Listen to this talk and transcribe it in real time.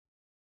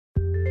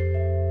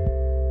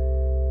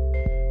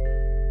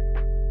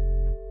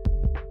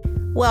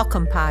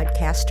Welcome,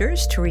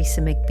 podcasters.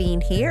 Teresa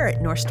McBean here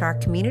at North Star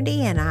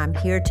Community, and I'm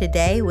here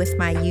today with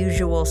my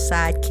usual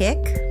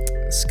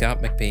sidekick.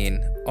 Scott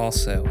McBean,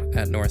 also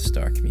at North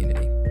Star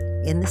Community.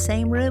 In the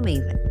same room,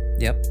 even.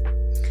 Yep.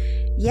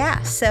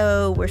 Yeah,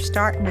 so we're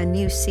starting a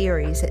new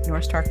series at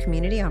North Star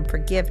Community on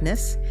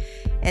forgiveness,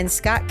 and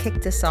Scott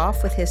kicked us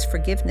off with his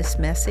forgiveness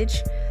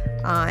message,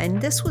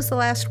 and this was the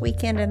last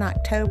weekend in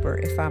October,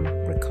 if I'm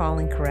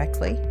recalling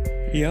correctly.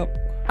 Yep.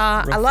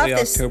 I love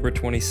this. October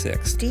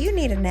 26th. Do you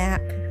need a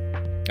nap?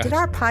 Did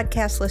our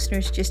podcast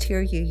listeners just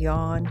hear you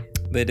yawn?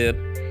 They did.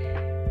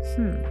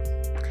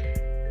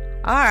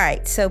 All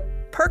right, so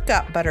perk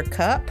up,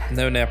 Buttercup.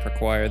 No nap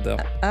required, though.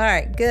 All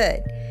right,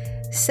 good.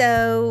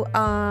 So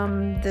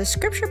the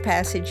scripture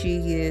passage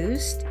you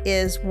used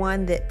is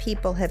one that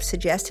people have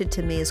suggested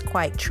to me is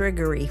quite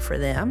triggery for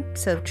them,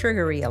 so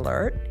triggery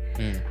alert.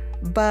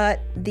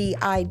 But the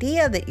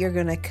idea that you're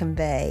going to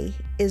convey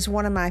is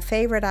one of my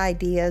favorite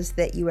ideas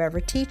that you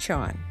ever teach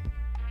on.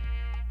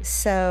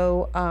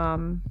 So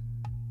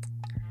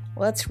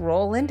let's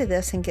roll into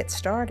this and get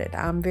started.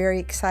 I'm very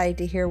excited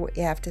to hear what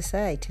you have to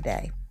say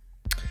today.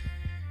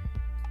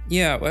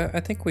 Yeah, well, I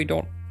think we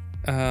don't...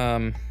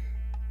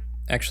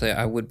 Actually,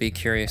 I would be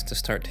curious to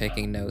start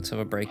taking notes of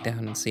a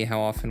breakdown and see how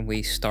often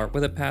we start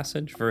with a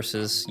passage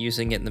versus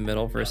using it in the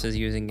middle versus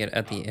using it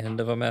at the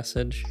end of a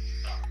message.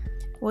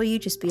 Well, you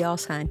just be all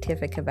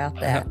scientific about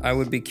that. I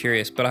would be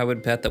curious, but I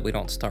would bet that we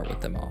don't start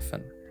with them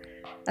often.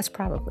 That's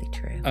probably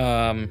true.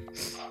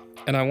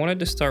 And I wanted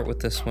to start with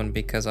this one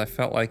because I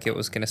felt like it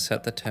was going to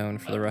set the tone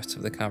for the rest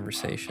of the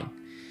conversation.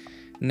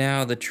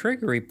 Now, the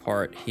triggery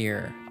part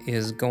here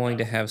is going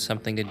to have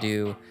something to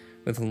do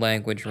with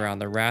language around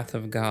the wrath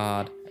of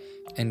God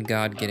and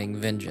God getting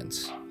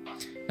vengeance.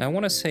 Now, I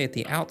want to say at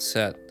the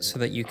outset, so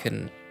that you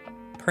can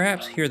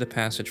perhaps hear the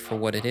passage for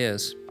what it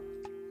is,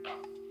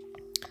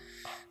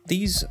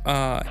 these,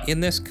 in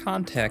this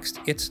context,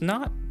 it's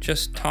not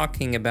just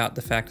talking about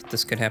the fact that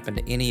this could happen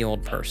to any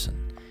old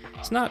person.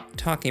 It's not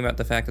talking about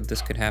the fact that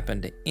this could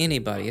happen to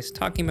anybody. It's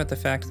talking about the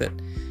fact that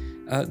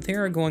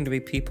there are going to be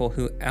people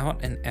who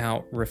out and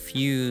out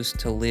refuse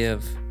to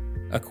live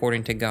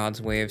according to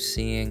God's way of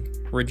seeing,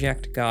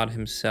 reject God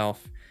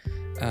himself,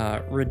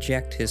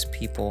 reject his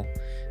people.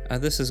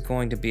 This is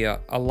going to be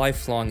a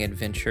lifelong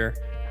adventure,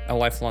 a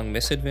lifelong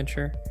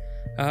misadventure,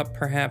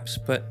 perhaps,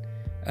 but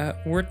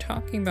we're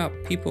talking about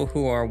people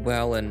who are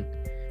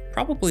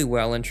probably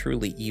well and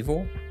truly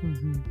evil.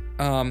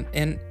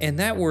 And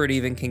that word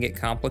even can get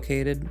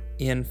complicated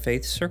in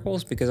faith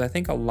circles because I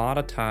think a lot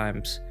of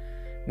times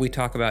we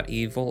talk about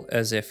evil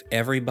as if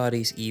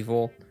everybody's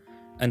evil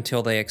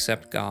until they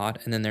accept God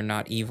and then they're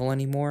not evil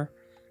anymore.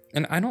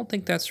 And I don't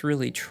think that's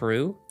really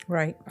true.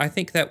 Right. I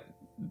think that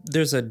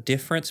there's a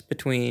difference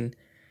between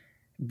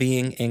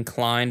being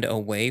inclined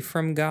away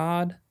from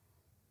God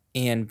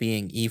and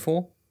being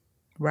evil.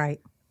 Right.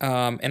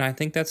 And I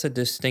think that's a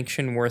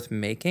distinction worth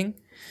making.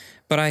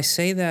 But I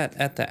say that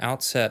at the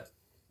outset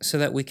so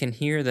that we can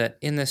hear that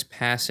in this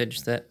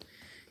passage that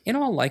in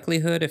all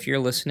likelihood, if you're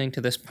listening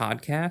to this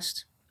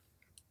podcast,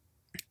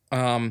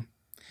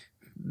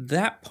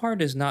 that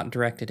part is not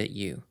directed at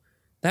you.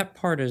 That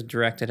part is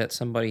directed at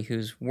somebody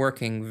who's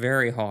working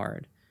very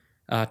hard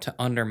to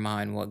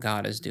undermine what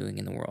God is doing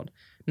in the world.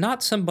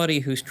 Not somebody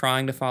who's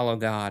trying to follow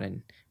God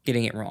and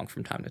getting it wrong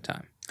from time to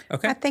time.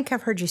 Okay? I think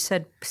I've heard you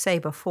say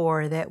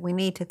before that we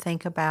need to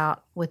think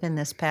about within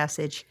this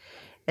passage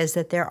is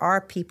that there are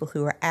people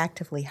who are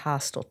actively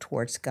hostile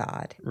towards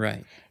God.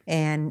 Right.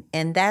 And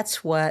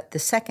that's what the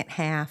second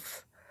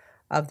half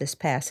of this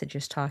passage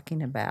is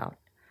talking about.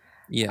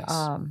 Yes.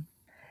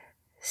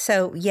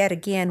 So yet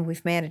again,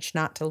 we've managed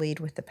not to lead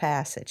with the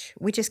passage.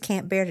 We just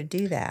can't bear to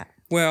do that.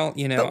 Well,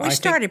 you know, but we're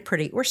starting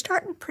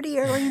pretty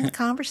early in the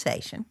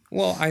conversation.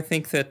 Well, I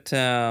think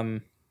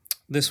that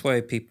this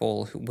way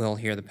people will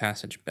hear the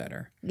passage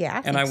better.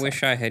 Yeah, I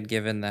wish I had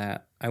given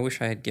that. I wish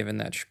I had given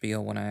that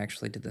spiel when I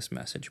actually did this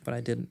message, but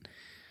I didn't.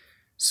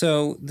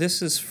 So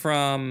this is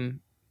from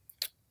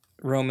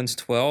Romans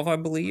 12, I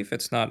believe.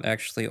 It's not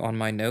actually on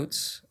my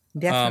notes.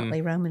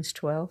 Definitely Romans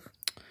 12.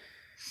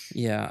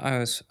 Yeah,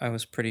 I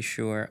was pretty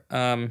sure.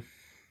 One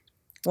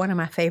of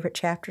my favorite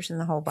chapters in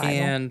the whole Bible.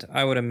 And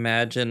I would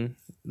imagine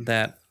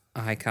that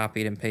I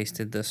copied and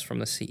pasted this from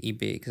the CEB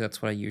because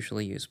that's what I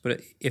usually use.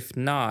 But if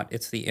not,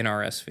 it's the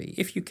NRSV,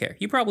 if you care.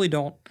 You probably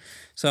don't,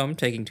 so I'm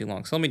taking too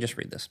long. So let me just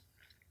read this.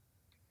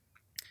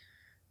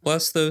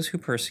 Bless those who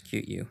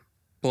persecute you.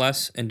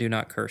 Bless and do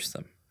not curse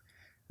them.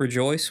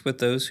 Rejoice with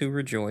those who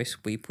rejoice.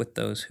 Weep with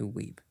those who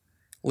weep.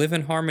 Live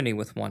in harmony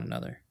with one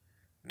another.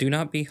 Do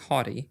not be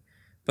haughty,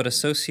 but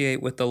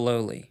associate with the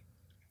lowly.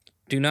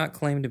 Do not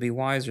claim to be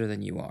wiser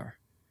than you are.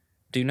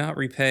 Do not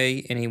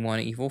repay anyone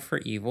evil for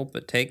evil,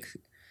 but take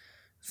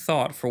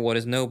thought for what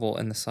is noble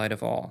in the sight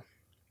of all.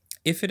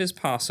 If it is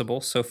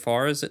possible, so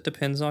far as it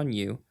depends on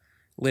you,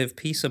 live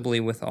peaceably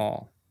with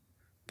all.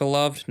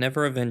 Beloved,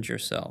 never avenge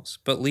yourselves,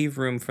 but leave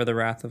room for the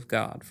wrath of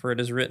God, for it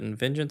is written,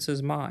 "Vengeance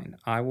is mine,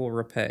 I will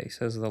repay,"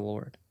 says the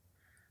Lord.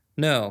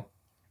 No,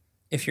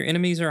 if your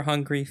enemies are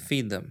hungry,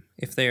 feed them.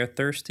 If they are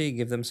thirsty,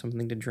 give them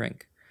something to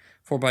drink.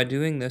 For by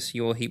doing this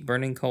you will heap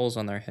burning coals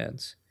on their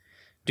heads.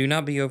 Do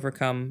not be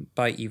overcome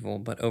by evil,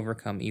 but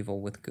overcome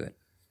evil with good.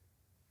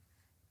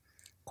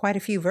 Quite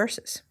a few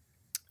verses.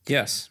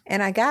 Yes.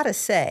 And I got to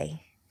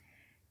say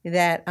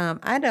that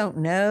I don't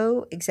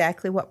know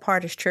exactly what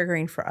part is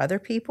triggering for other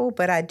people,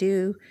 but I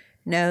do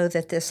know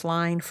that this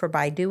line, for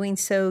by doing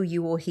so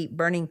you will heap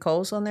burning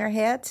coals on their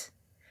heads,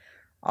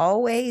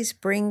 always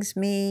brings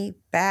me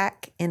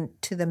back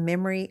into the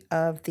memory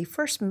of the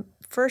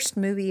first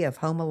movie of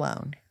Home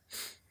Alone,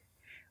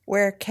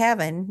 where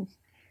Kevin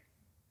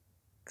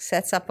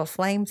sets up a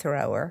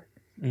flamethrower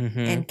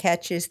and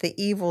catches the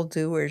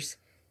evildoer's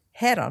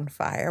head on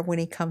fire when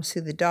he comes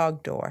through the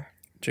dog door.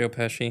 Joe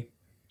Pesci.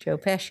 Joe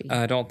Pesci.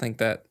 I don't think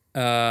that.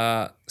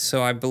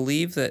 So I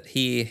believe that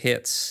he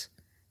hits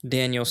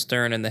Daniel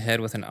Stern in the head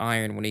with an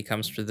iron when he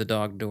comes through the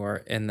dog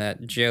door, and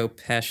that Joe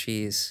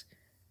Pesci's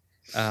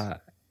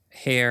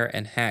hair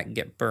and hat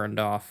get burned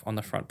off on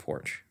the front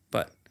porch.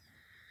 But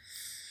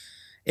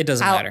it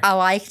doesn't matter. I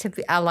like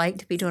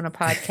to be doing a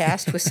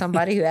podcast with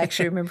somebody who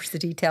actually remembers the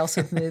details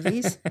of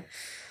movies.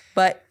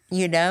 But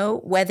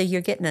whether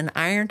you're getting an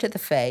iron to the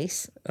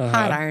face,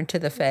 hot iron to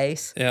the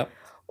face,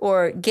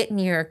 or getting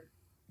your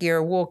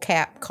wool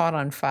cap caught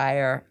on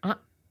fire,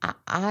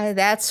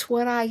 that's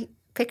what I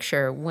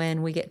picture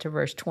when we get to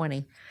verse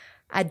 20.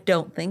 I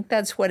don't think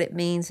that's what it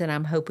means, and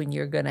I'm hoping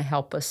you're going to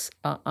help us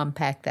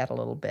unpack that a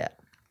little bit.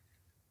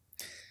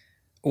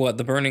 What,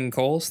 the burning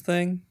coals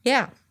thing?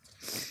 Yeah.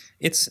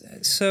 This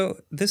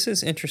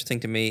is interesting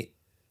to me.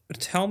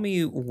 Tell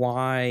me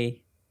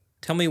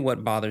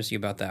what bothers you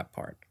about that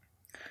part.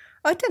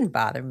 Oh, it didn't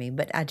bother me,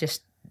 but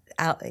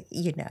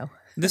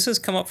This has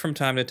come up from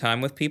time to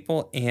time with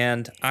people,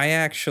 and I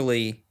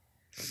actually...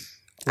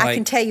 I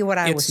can tell you what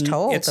I was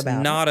told about it. It's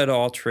not at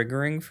all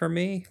triggering for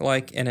me.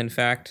 And in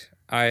fact,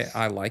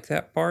 I like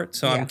that part.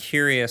 So I'm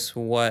curious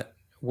what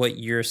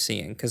you're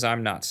seeing, because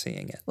I'm not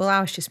seeing it. Well,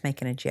 I was just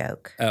making a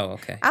joke. Oh,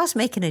 okay. I was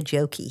making a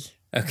jokey.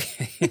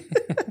 Okay.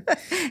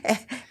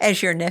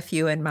 As your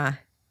nephew and my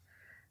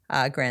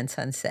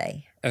grandson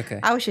say. Okay.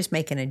 I was just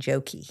making a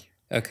jokey.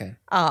 Okay.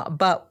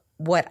 But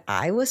what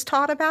I was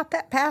taught about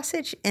that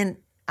passage, and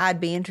I'd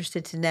be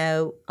interested to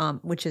know,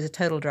 which is a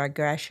total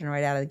digression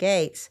right out of the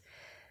gates,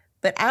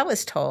 but I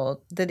was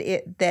told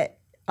that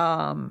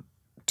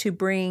to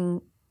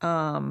bring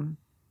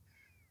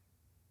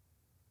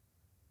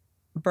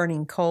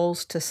burning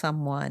coals to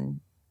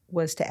someone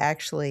was to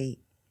actually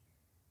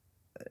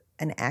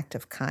an act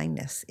of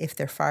kindness if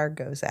their fire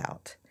goes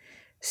out.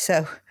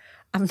 So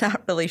I'm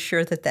not really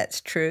sure that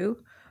that's true,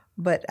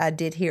 but I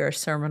did hear a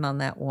sermon on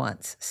that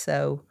once.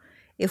 So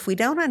if we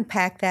don't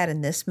unpack that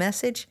in this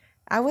message,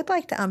 I would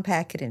like to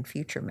unpack it in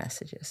future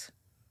messages.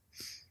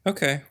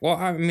 Okay. Well,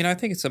 I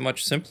think it's a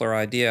much simpler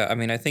idea.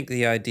 I think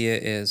the idea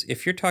is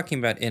if you're talking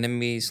about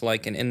enemies,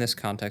 and in this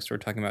context, we're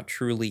talking about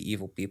truly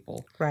evil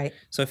people. Right.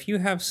 So if you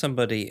have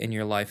somebody in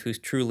your life who's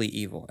truly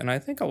evil, and I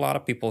think a lot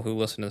of people who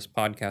listen to this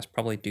podcast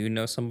probably do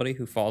know somebody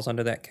who falls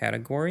under that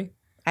category.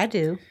 I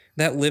do.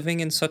 That living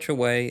in such a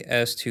way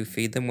as to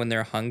feed them when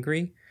they're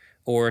hungry,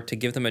 or to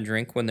give them a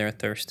drink when they're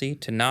thirsty,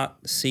 to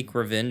not seek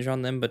revenge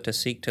on them, but to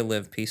seek to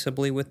live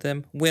peaceably with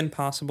them when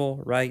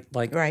possible, right?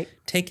 Right.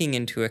 Taking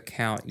into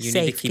account, you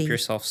Safety. need to keep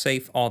yourself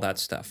safe, all that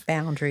stuff.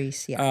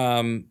 Boundaries,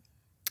 yeah.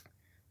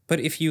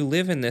 But if you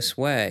live in this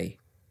way,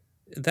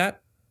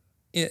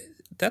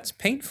 that's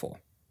painful.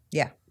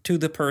 Yeah. To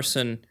the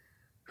person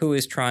who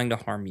is trying to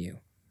harm you.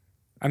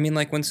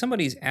 When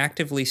somebody's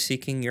actively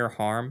seeking your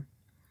harm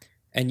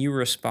and you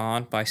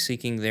respond by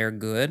seeking their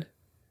good,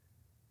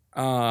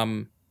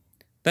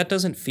 that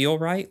doesn't feel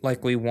right.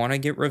 We want to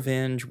get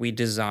revenge. We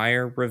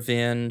desire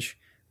revenge.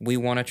 We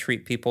want to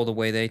treat people the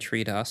way they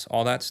treat us,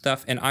 all that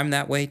stuff. And I'm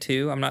that way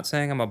too. I'm not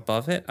saying I'm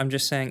above it. I'm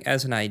just saying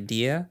as an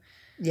idea.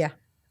 Yeah.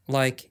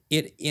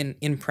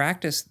 In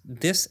practice,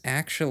 this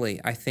actually,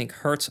 I think,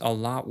 hurts a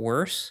lot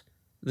worse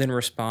than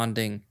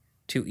responding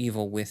to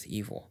evil with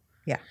evil.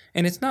 Yeah.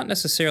 And it's not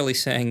necessarily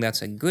saying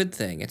that's a good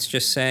thing. It's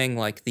just saying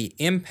the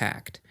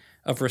impact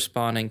of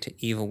responding to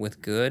evil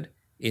with good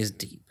is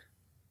deep.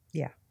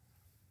 Yeah.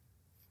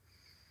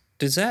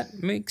 Does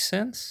that make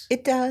sense?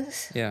 It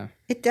does. Yeah.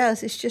 It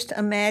does. It's just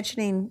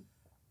imagining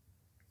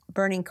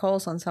burning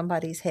coals on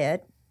somebody's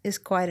head is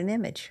quite an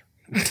image.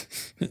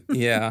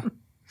 Yeah,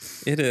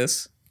 it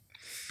is.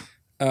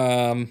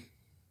 I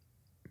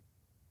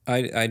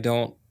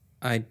don't.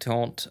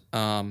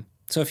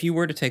 So if you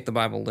were to take the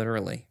Bible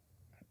literally,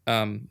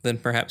 then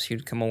perhaps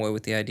you'd come away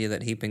with the idea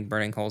that heaping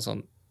burning coals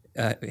on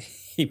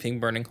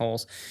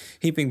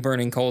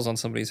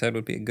somebody's head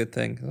would be a good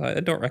thing.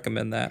 I don't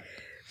recommend that.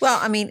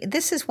 Well,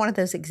 this is one of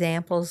those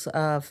examples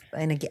of,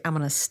 and again, I'm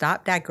going to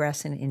stop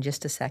digressing in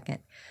just a second,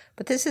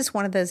 but this is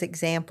one of those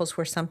examples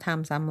where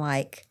sometimes I'm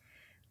like,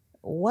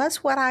 was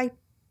what I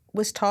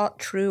was taught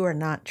true or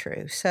not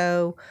true?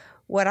 So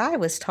what I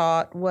was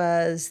taught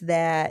was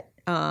that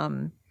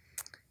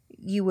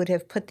you would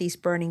have put these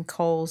burning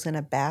coals in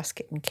a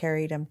basket and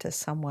carried them to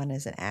someone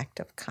as an act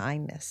of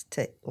kindness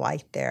to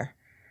light their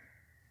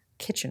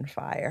kitchen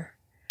fire.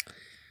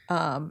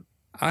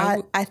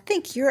 I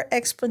think your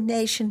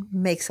explanation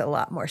makes a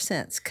lot more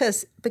sense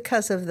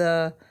because of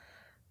the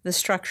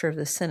structure of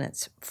the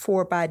sentence,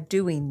 for by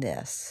doing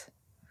this.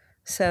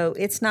 So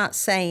it's not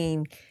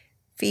saying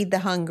feed the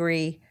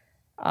hungry,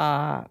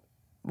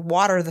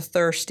 water the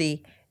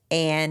thirsty,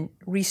 and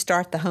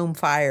restart the home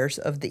fires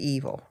of the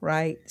evil,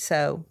 right?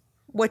 So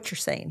what you're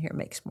saying here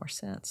makes more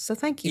sense. So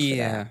thank you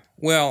for that.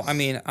 Well, I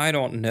mean, I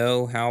don't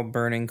know how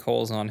burning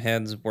coals on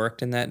heads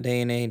worked in that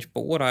day and age,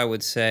 but what I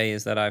would say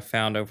is that I've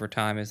found over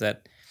time is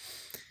that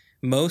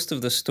most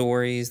of the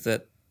stories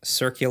that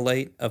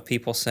circulate of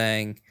people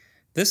saying,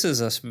 this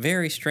is a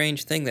very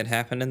strange thing that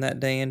happened in that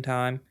day and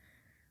time,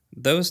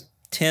 those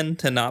tend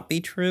to not be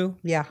true.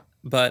 Yeah.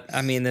 But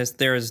I mean,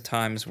 there's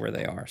times where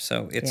they are.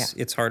 So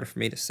it's harder for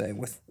me to say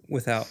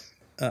without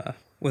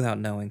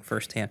knowing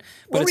firsthand.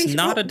 But it's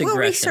not a digression.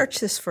 We'll research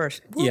this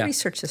first. We'll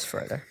research this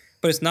further.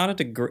 But it's not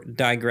a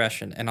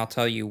digression, and I'll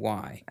tell you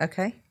why.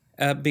 Okay.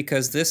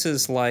 Because this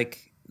is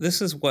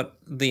what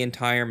the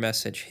entire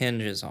message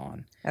hinges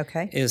on.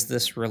 Okay. Is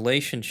this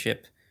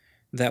relationship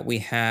that we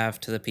have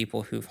to the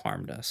people who've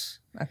harmed us.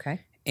 Okay.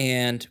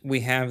 And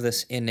we have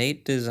this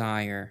innate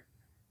desire,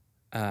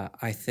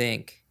 I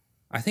think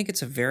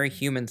it's a very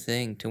human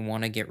thing to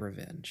want to get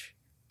revenge,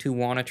 to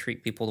want to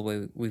treat people the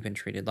way we've been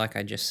treated, like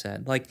I just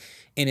said.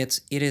 And it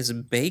is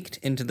baked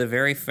into the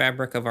very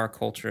fabric of our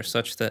culture,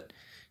 such that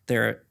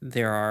there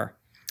are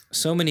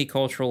so many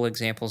cultural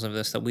examples of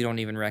this that we don't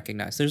even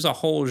recognize. There's a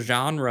whole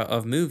genre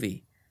of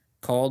movie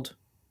called,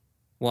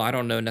 well, I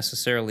don't know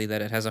necessarily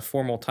that it has a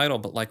formal title,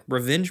 but like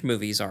revenge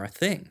movies are a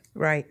thing.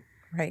 Right.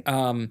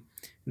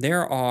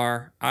 There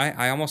are,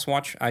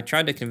 I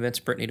tried to convince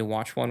Brittany to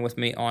watch one with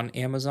me on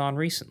Amazon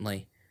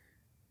recently,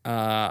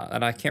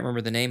 that I can't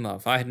remember the name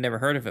of. I had never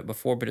heard of it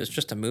before, but it's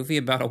just a movie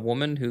about a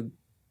woman who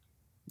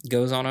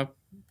goes on a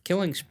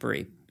killing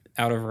spree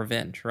out of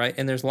revenge, right?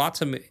 And there's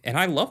lots of, and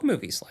I love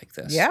movies like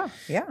this. Yeah.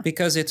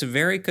 Because it's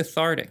very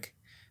cathartic.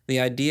 The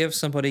idea of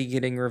somebody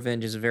getting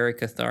revenge is very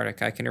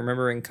cathartic. I can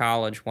remember in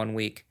college one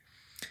week,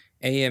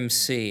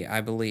 AMC, I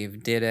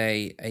believe, did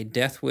a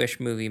Death Wish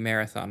movie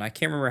marathon. I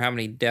can't remember how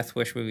many Death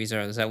Wish movies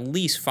there are. There's at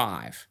least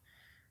 5,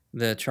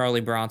 the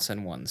Charlie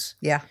Bronson ones.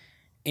 Yeah.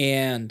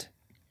 And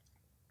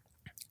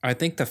I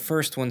think the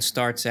first one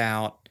starts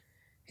out,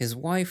 his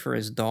wife or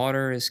his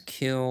daughter is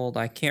killed.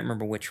 I can't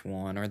remember which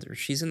one. Or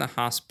she's in the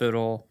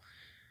hospital.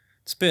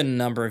 It's been a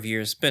number of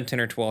years. It's been 10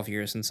 or 12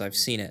 years since I've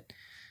seen it.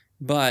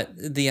 But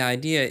the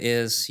idea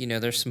is,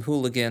 there's some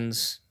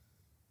hooligans.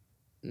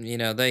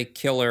 They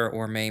kill her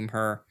or maim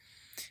her.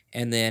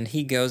 And then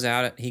he goes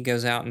out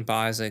and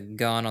buys a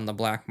gun on the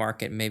black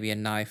market, maybe a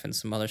knife and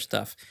some other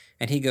stuff.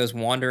 And he goes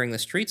wandering the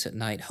streets at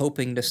night,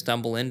 hoping to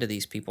stumble into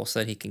these people so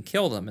that he can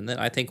kill them. And then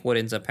I think what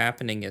ends up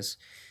happening is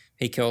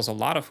he kills a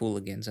lot of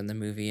hooligans in the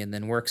movie and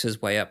then works his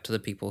way up to the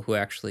people who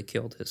actually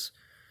killed his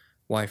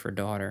wife or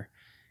daughter.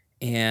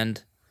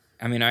 And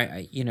I mean,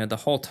 I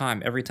the whole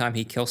time, every time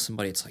he kills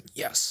somebody, it's like,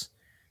 yes.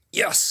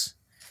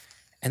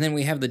 And then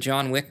we have the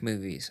John Wick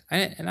movies.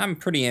 And I'm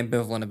pretty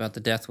ambivalent about the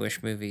Death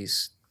Wish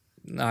movies.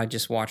 I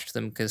just watched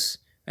them because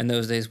in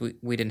those days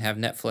we didn't have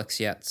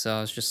Netflix yet. So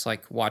I was just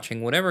like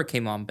watching whatever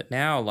came on. But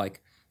now,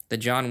 like the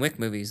John Wick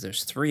movies,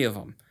 there's 3 of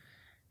them.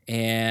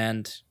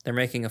 And they're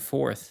making a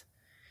 4th.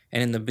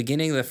 And in the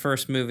beginning of the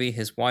first movie,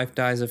 his wife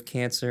dies of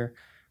cancer.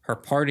 Her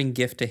parting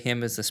gift to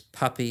him is this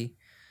puppy.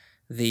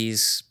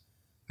 These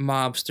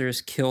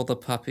mobsters kill the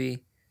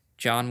puppy.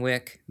 John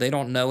Wick, they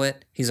don't know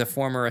it. He's a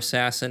former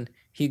assassin.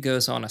 He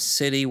goes on a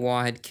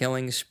citywide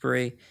killing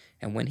spree.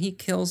 And when he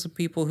kills the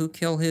people who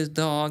kill his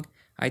dog,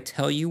 I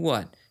tell you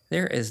what,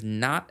 there is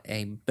not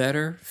a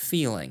better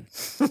feeling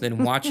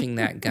than watching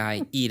that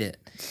guy eat it.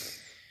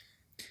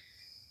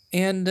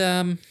 And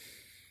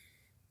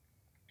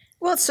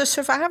well, it's a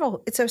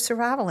survival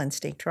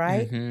instinct,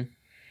 right? Mm-hmm.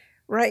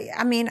 Right.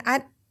 I mean,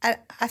 I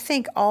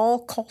think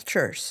all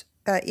cultures,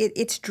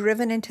 it's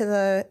driven into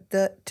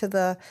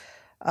the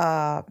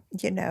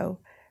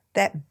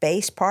that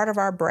base part of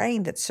our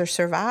brain that's a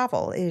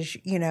survival is,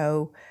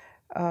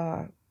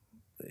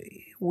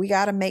 we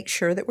got to make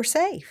sure that we're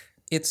safe.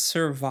 It's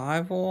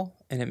survival,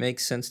 and it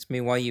makes sense to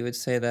me why you would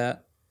say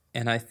that.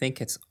 And I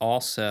think it's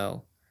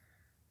also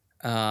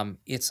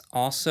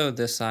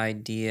this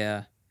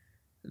idea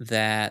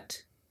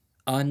that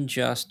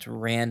unjust,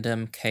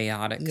 random,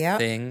 chaotic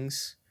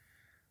things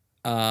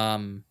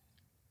are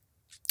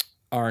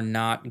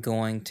not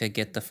going to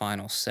get the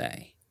final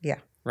say. Yeah.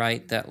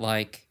 Right?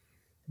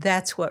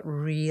 That's what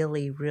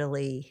really,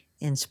 really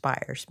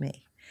inspires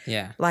me.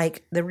 Yeah.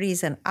 Like the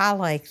reason I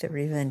like the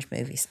revenge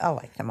movies, I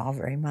like them all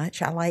very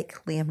much. I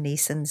like Liam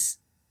Neeson's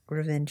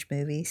revenge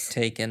movies.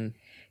 Taken.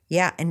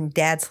 Yeah, and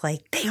Dad's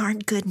like, they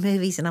aren't good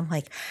movies. And I'm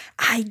like,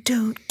 I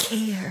don't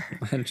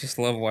care. I just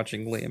love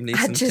watching Liam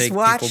Neeson take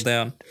people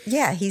down.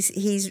 Yeah,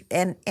 he's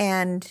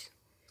and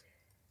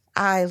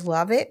I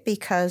love it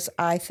because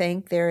I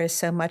think there is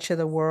so much of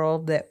the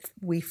world that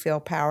we feel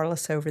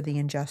powerless over the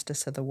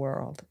injustice of the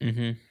world.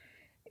 Mm-hmm.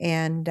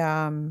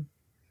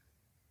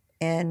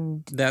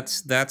 And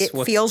that's it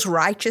what feels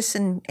righteous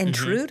and mm-hmm.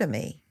 true to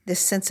me. This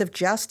sense of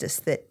justice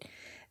that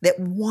that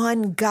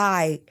one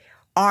guy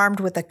armed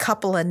with a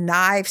couple of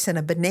knives and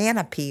a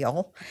banana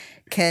peel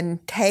can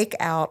take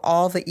out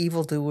all the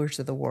evildoers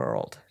of the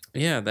world.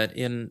 Yeah,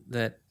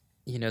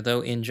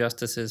 though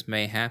injustices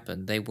may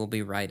happen, they will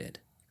be righted.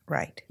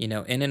 Right.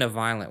 And in a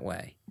violent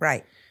way.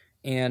 Right.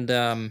 And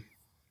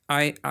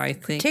I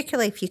think,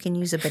 particularly if you can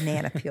use a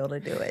banana peel to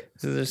do it.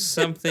 So there's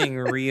something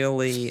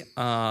really,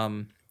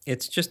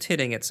 it's just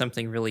hitting at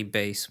something really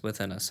base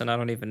within us, and I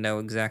don't even know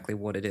exactly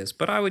what it is.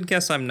 But I would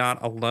guess I'm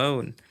not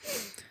alone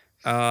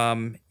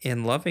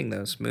in loving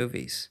those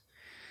movies.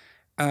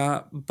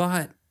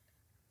 But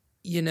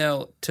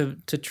to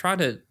try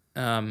to,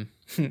 I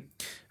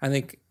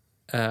think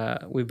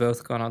we've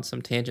both gone on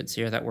some tangents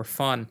here that were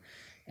fun,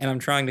 and I'm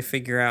trying to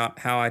figure out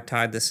how I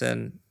tied this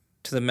in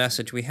to the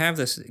message. We have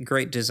this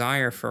great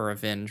desire for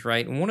revenge,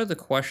 right? And one of the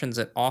questions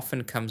that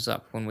often comes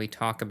up when we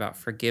talk about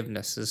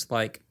forgiveness is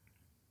like,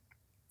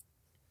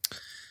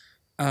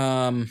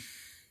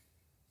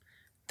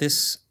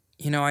 this,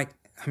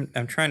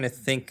 I'm trying to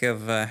think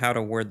of how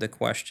to word the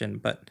question,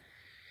 but,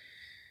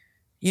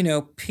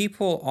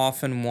 people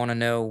often want to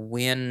know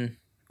when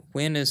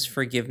is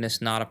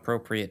forgiveness not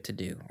appropriate to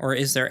do? Or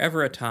is there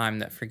ever a time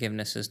that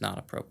forgiveness is not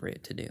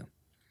appropriate to do?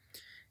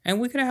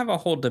 And we could have a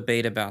whole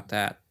debate about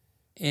that.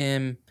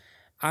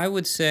 I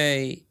would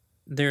say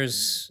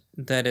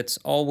it's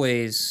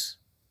always,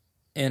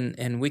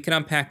 and we can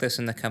unpack this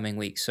in the coming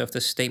weeks. So if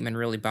this statement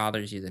really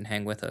bothers you, then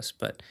hang with us.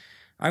 But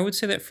I would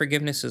say that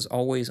forgiveness is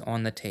always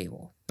on the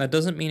table. That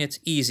doesn't mean it's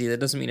easy.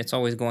 That doesn't mean it's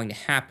always going to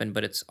happen,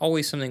 but it's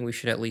always something we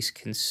should at least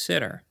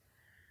consider.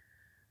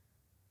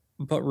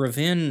 But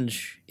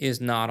revenge is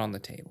not on the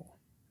table.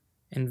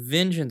 And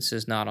vengeance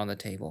is not on the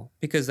table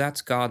because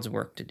that's God's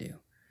work to do.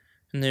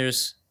 And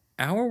there's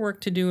our work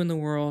to do in the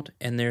world,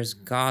 and there's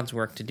God's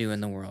work to do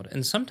in the world.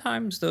 And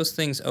sometimes those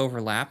things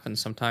overlap, and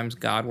sometimes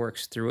God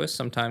works through us.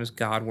 Sometimes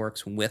God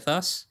works with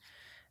us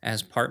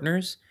as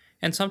partners.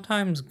 And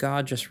sometimes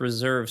God just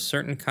reserves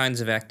certain kinds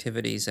of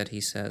activities that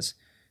he says,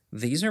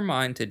 these are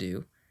mine to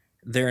do.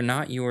 They're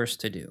not yours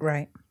to do.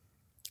 Right.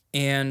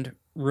 And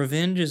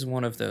revenge is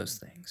one of those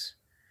things.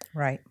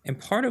 Right. And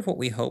part of what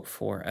we hope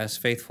for as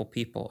faithful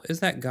people is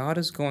that God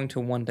is going to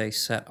one day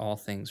set all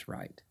things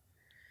right.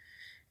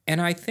 And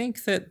I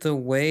think that the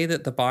way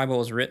that the Bible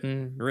is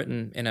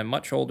written in a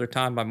much older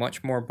time by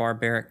much more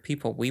barbaric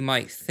people, we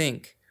might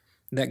think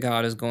that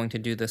God is going to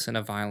do this in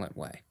a violent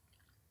way,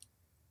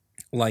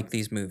 like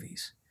these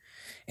movies.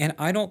 And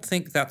I don't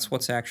think that's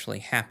what's actually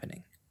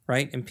happening,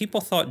 right? And people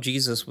thought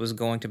Jesus was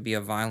going to be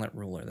a violent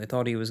ruler. They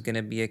thought he was going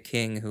to be a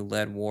king who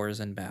led wars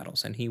and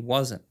battles, and he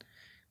wasn't,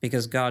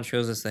 because God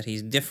shows us that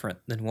he's different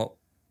than what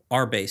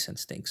our base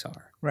instincts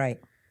are. Right.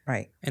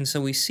 Right. And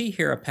so we see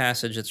here a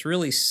passage that's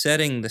really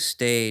setting the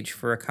stage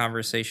for a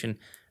conversation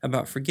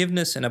about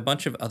forgiveness and a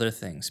bunch of other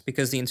things,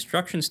 because the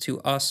instructions to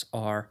us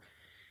are,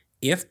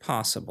 if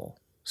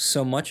possible,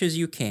 so much as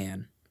you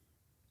can,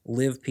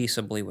 live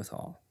peaceably with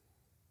all.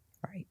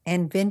 Right.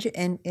 And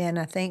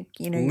I think,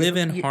 live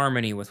in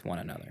harmony with one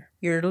another.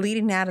 You're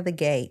leading out of the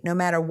gate. No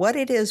matter what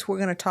it is, we're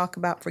going to talk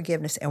about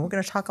forgiveness, and we're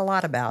going to talk a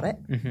lot about it.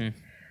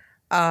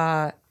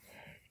 Mm-hmm.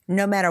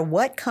 No matter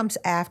what comes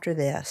after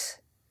this,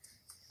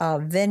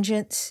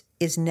 vengeance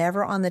is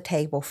never on the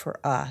table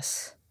for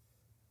us.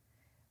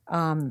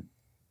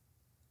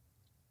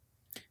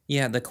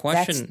 Yeah, the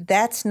question...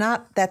 That's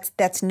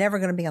never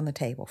going to be on the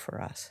table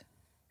for us.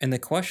 And the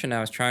question I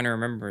was trying to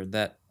remember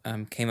that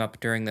came up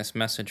during this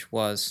message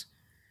was,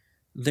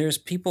 there's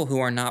people who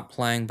are not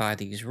playing by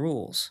these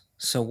rules,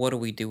 so what do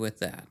we do with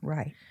that?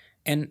 Right.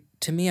 And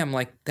to me, I'm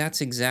like,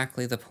 that's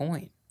exactly the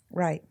point.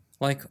 Right.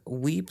 Like,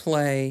 we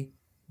play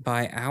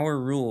by our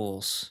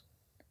rules,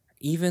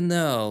 even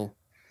though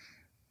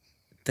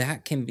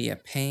that can be a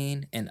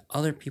pain, and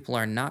other people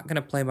are not going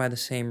to play by the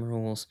same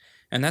rules,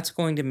 and that's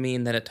going to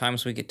mean that at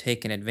times we get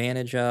taken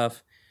advantage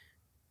of.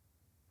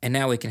 And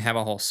now we can have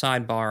a whole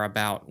sidebar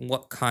about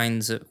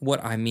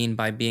what I mean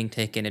by being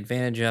taken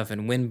advantage of,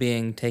 and when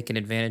being taken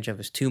advantage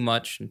of is too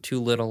much and too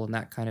little and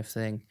that kind of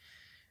thing.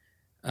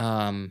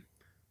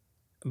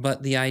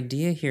 But the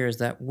idea here is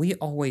that we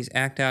always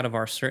act out of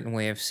our certain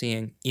way of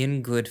seeing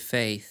in good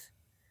faith,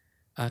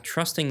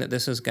 trusting that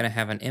this is going to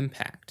have an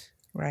impact.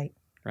 Right.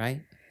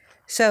 Right?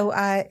 So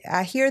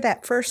I hear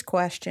that first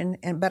question,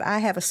 but I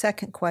have a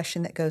second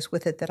question that goes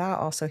with it that I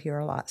also hear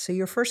a lot. So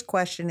your first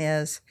question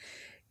is,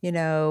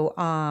 well,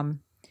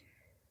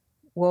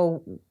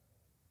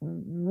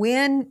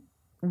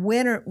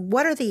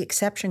 what are the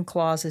exception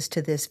clauses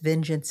to this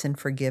vengeance and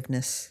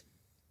forgiveness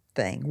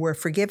thing, where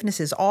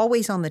forgiveness is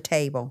always on the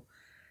table,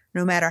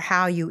 no matter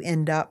how you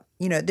end up?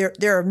 There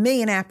are a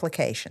million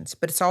applications,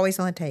 but it's always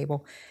on the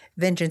table.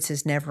 Vengeance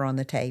is never on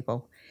the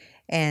table.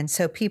 And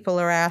so people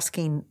are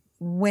asking,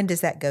 when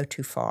does that go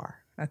too far?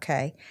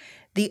 Okay.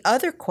 The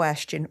other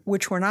question,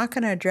 which we're not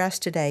going to address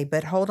today,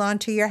 but hold on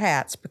to your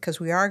hats because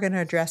we are going to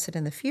address it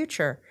in the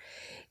future,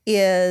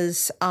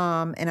 is,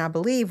 and I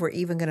believe we're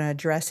even going to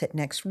address it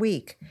next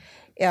week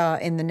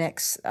in the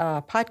next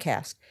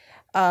podcast,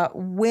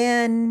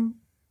 when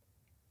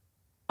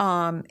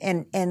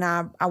And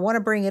I want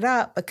to bring it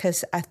up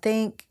because I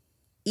think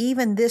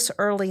even this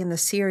early in the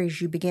series,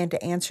 you began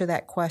to answer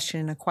that question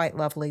in a quite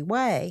lovely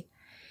way,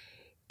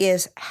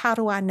 is how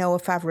do I know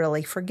if I've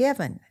really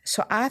forgiven?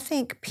 So I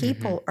think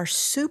people are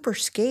super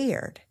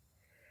scared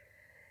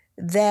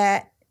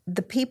that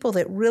the people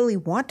that really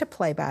want to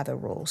play by the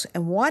rules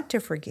and want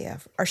to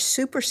forgive are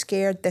super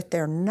scared that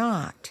they're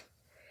not.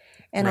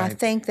 And I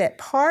think that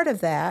part of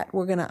that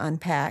we're going to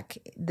unpack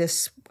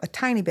this a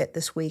tiny bit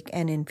this week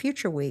and in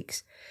future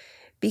weeks,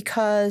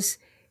 because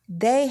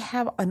they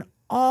have an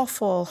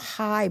awful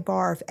high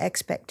bar of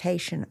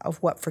expectation of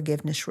what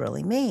forgiveness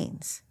really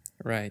means.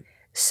 Right.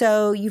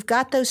 So you've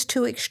got those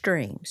two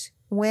extremes,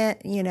 and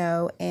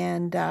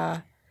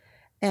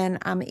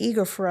I'm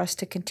eager for us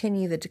to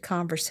continue the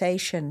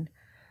conversation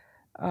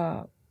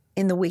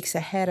in the weeks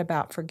ahead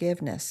about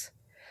forgiveness.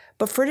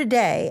 But for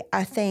today,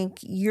 I think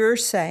you're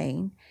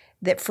saying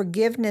that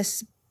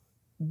forgiveness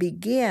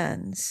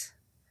begins,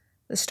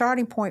 the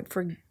starting point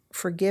for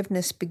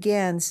forgiveness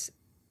begins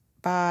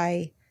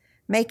by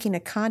making a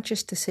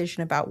conscious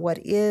decision about what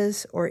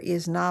is or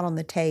is not on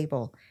the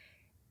table,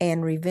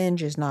 and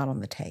revenge is not on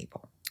the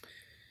table.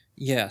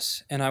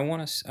 Yes, and I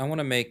want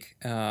to make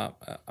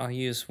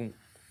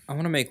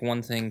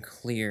one thing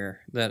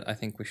clear that I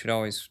think we should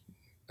always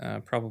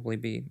probably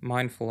be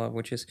mindful of,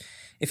 which is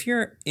if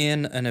you're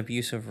in an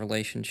abusive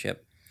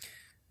relationship,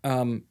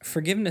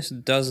 forgiveness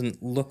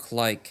doesn't look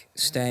like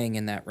staying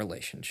in that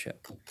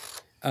relationship,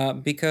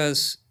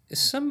 because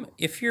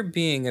if you're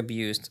being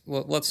abused,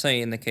 let's say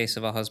in the case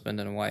of a husband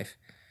and a wife,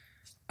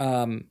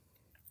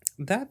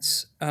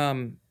 that's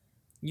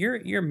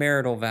your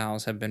marital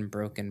vows have been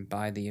broken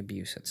by the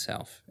abuse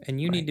itself,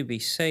 and you need to be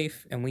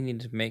safe, and we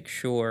need to make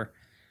sure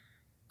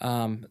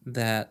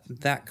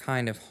that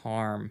kind of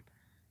harm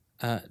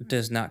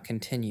does not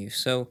continue.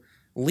 So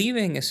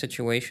leaving a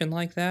situation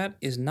like that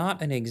is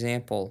not an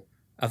example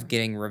of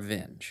getting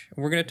revenge.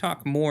 We're going to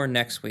talk more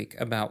next week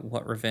about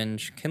what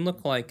revenge can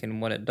look like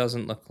and what it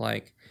doesn't look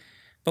like.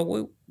 But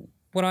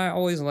what I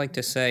always like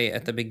to say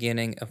at the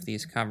beginning of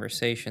these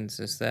conversations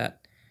is that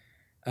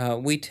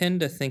we tend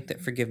to think that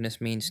forgiveness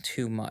means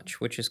too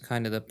much, which is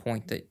kind of the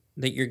point that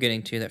you're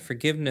getting to, that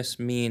forgiveness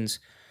means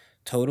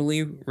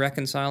totally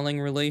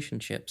reconciling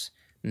relationships,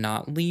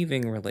 not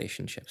leaving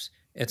relationships,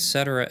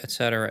 etc.,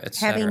 etc.,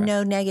 etc. Having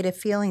no negative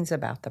feelings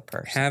about the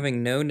person.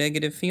 Having no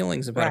negative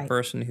feelings about a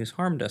person who's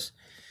harmed us.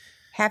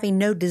 Having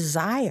no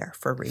desire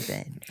for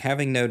revenge.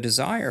 Having no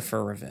desire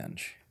for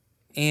revenge.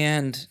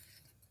 And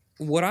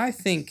what I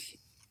think,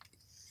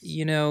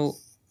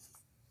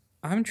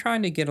 I'm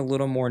trying to get a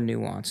little more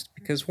nuanced,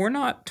 because we're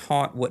not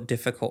taught what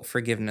difficult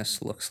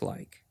forgiveness looks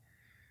like.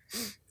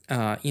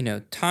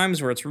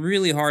 Times where it's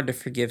really hard to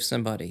forgive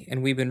somebody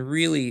and we've been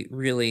really,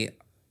 really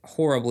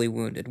horribly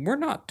wounded. We're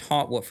not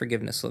taught what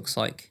forgiveness looks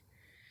like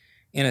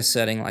in a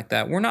setting like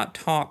that. We're not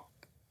taught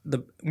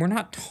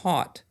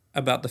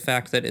about the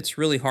fact that it's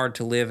really hard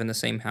to live in the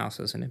same house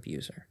as an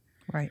abuser.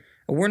 Right.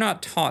 We're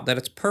not taught that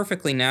it's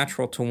perfectly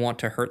natural to want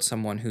to hurt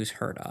someone who's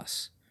hurt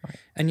us. Right.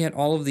 And yet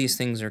all of these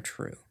things are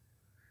true.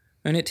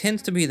 And it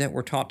tends to be that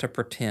we're taught to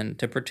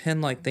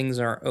pretend like things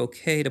are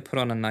okay, to put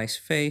on a nice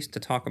face, to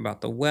talk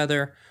about the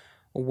weather,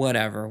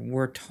 whatever.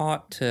 We're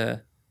taught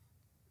to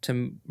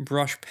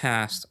brush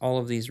past all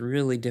of these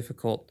really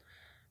difficult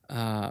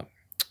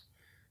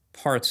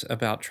parts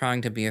about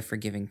trying to be a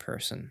forgiving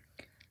person.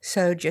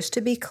 So just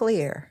to be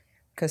clear,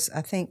 because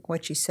I think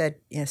what you said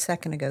a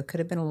second ago could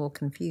have been a little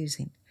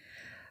confusing.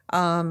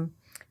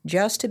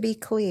 Just to be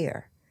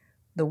clear,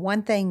 the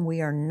one thing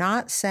we are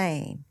not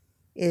saying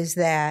is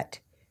that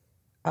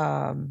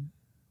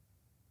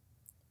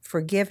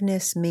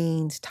forgiveness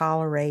means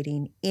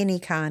tolerating any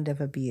kind of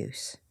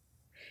abuse.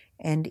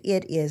 And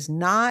it is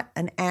not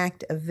an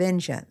act of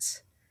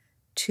vengeance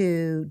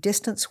to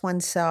distance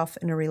oneself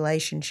in a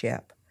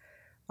relationship,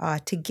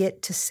 to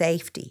get to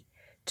safety,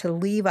 to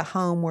leave a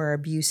home where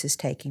abuse is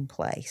taking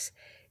place.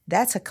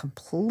 That's a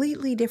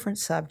completely different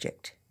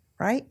subject,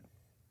 right?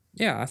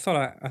 Yeah, I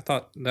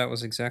thought that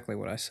was exactly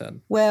what I said.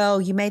 Well,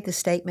 you made the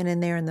statement in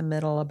there in the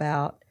middle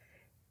about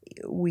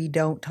we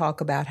don't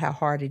talk about how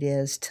hard it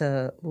is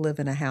to live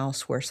in a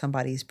house where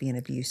somebody's being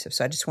abusive.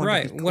 So I just wanted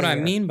to be clear. What I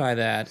mean by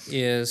that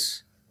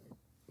is,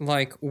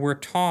 like, we're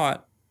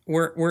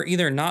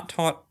either not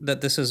taught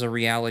that this is a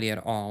reality at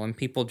all, and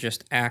people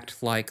just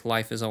act like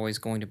life is always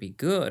going to be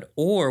good,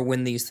 or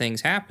when these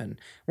things happen,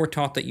 we're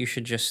taught that you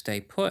should just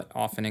stay put,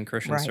 often in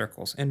Christian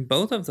circles. And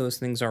both of those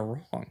things are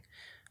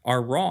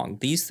wrong.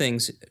 These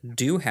things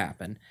do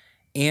happen,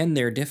 and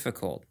they're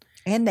difficult.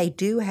 And they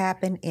do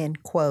happen in,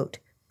 quote,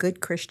 good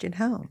Christian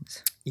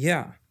homes.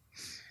 Yeah.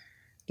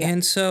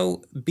 And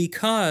so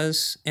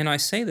and I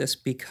say this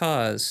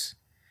because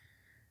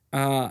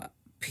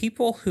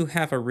people who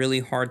have a really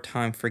hard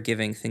time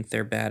forgiving think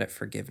they're bad at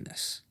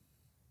forgiveness.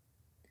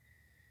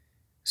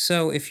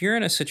 So if you're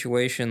in a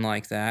situation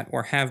like that,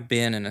 or have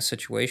been in a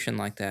situation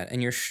like that,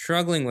 and you're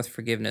struggling with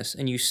forgiveness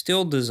and you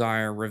still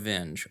desire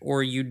revenge,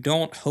 or you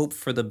don't hope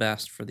for the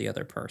best for the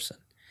other person,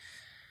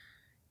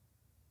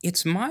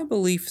 it's my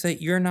belief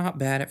that you're not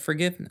bad at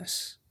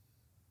forgiveness.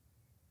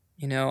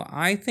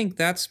 I think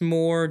that's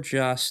more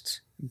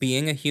just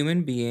being a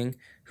human being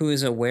who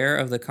is aware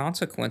of the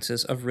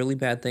consequences of really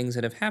bad things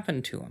that have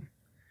happened to him.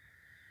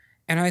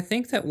 And I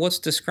think that what's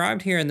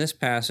described here in this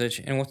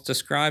passage and what's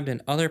described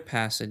in other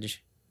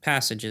passages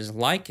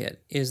like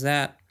it is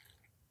that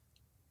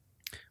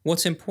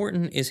what's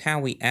important is how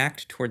we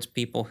act towards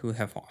people who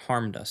have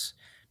harmed us,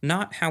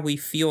 not how we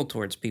feel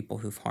towards people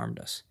who've harmed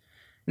us.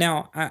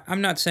 Now,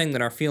 I'm not saying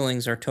that our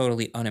feelings are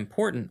totally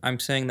unimportant. I'm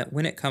saying that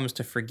when it comes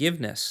to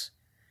forgiveness,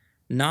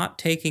 not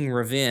taking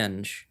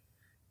revenge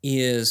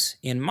is,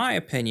 in my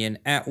opinion,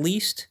 at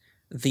least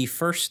the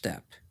first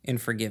step in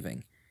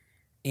forgiving.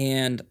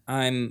 And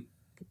I'm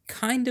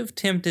kind of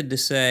tempted to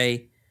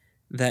say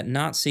that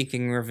not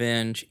seeking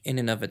revenge in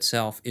and of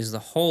itself is the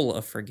whole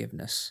of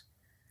forgiveness.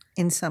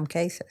 In some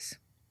cases.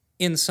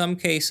 In some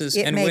cases.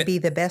 It may be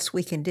the best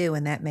we can do,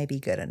 and that may be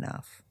good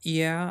enough.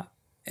 Yeah,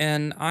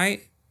 and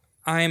I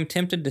am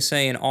tempted to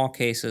say in all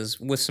cases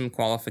with some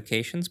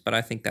qualifications, but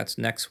I think that's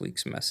next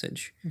week's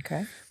message.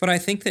 Okay. But I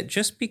think that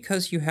just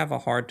because you have a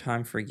hard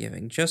time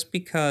forgiving, just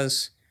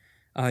because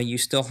you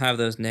still have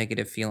those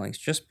negative feelings,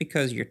 just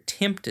because you're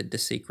tempted to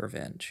seek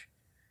revenge,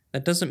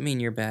 that doesn't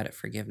mean you're bad at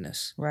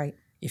forgiveness. Right.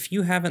 If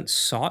you haven't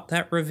sought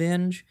that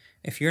revenge,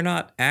 if you're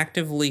not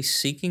actively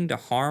seeking to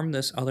harm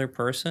this other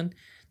person,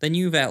 then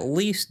you've at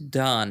least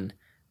done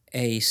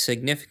a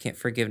significant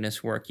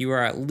forgiveness work. You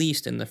are at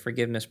least in the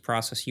forgiveness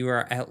process. You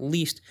are at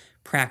least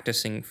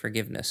practicing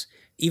forgiveness,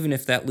 even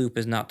if that loop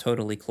is not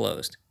totally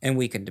closed. And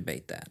we can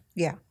debate that.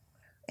 Yeah.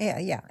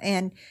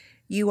 And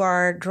you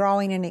are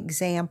drawing an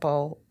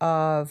example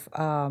of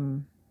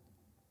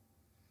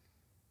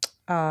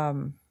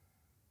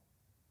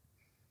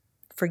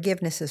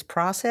forgiveness as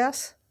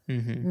process,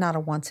 not a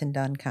once and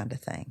done kind of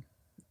thing.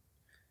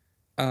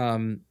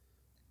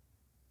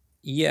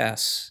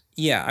 Yes.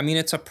 Yeah, I mean,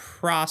 it's a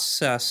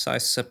process, I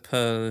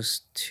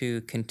suppose, to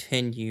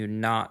continue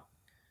not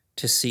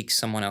to seek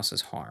someone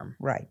else's harm.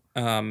 Right.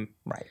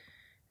 Right.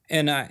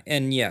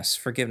 And yes,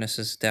 forgiveness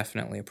is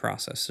definitely a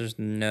process. There's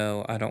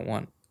no, I don't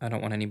want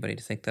anybody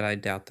to think that I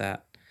doubt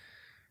that.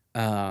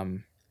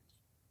 Now,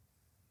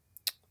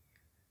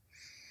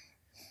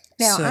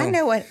 I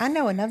know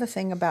another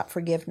thing about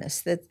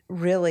forgiveness that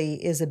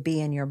really is a bee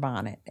in your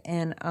bonnet,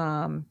 and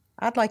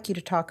I'd like you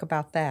to talk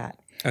about that.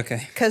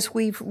 Okay. Because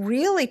we've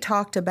really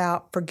talked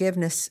about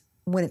forgiveness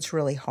when it's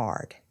really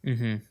hard.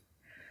 Mm-hmm.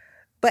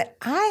 But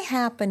I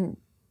happen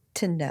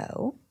to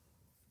know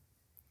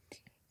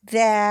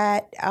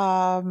that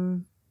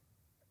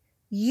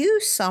you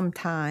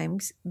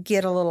sometimes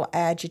get a little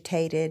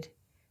agitated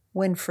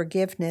when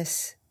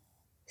forgiveness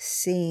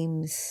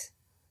seems,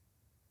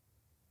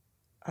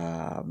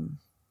 I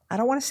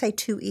don't want to say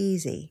too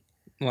easy.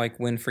 Like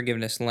when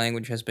forgiveness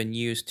language has been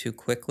used too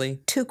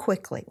quickly? Too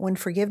quickly. When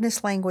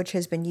forgiveness language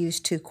has been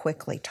used too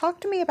quickly.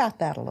 Talk to me about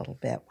that a little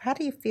bit. How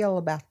do you feel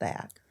about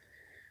that?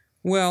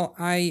 Well,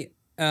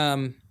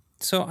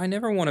 so I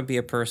never want to be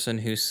a person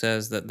who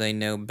says that they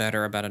know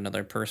better about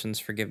another person's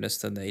forgiveness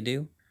than they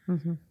do.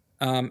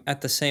 Mm-hmm.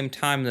 At the same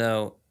time,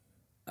 though,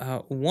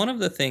 one of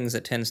the things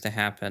that tends to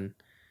happen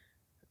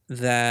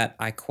that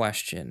I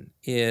question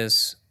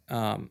is...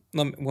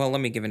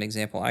 let me give an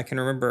example. I can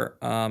remember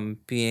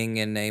being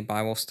in a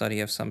Bible study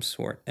of some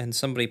sort, and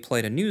somebody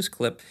played a news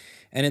clip,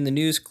 and in the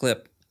news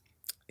clip,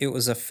 it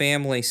was a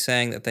family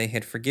saying that they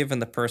had forgiven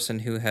the person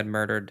who had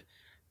murdered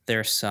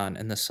their son,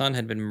 and the son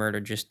had been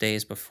murdered just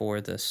days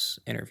before this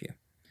interview.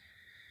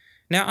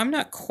 Now, I'm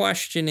not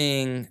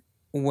questioning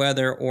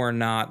whether or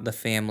not the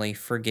family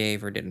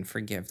forgave or didn't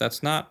forgive.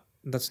 That's not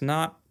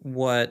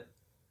what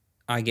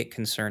I get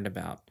concerned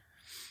about.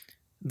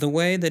 The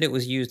way that it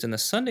was used in the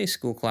Sunday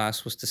school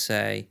class was to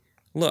say,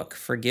 look,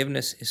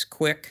 forgiveness is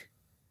quick.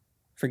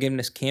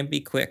 Forgiveness can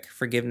be quick.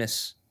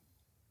 Forgiveness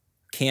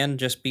can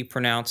just be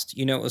pronounced.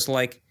 It was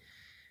like,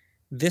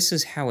 this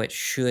is how it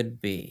should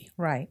be.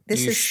 Right.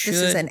 This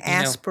is an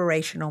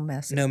aspirational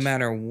message. No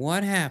matter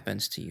what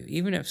happens to you,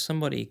 even if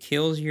somebody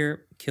kills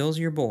your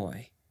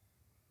boy,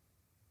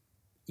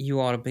 you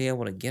ought to be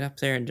able to get up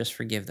there and just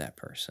forgive that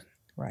person.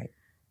 Right.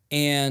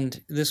 And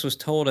this was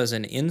told as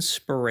an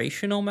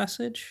inspirational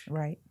message,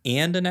 right,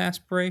 and an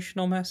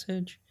aspirational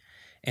message.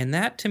 And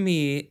that, to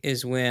me,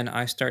 is when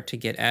I start to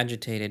get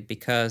agitated,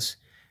 because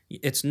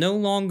it's no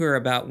longer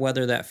about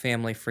whether that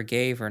family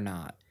forgave or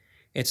not.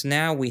 It's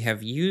now we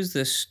have used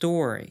this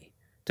story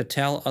to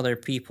tell other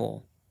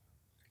people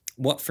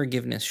what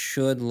forgiveness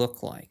should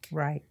look like.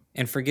 Right.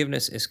 And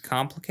forgiveness is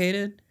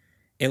complicated.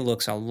 It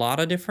looks a lot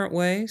of different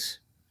ways.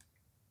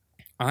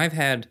 I've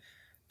had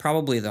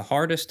probably the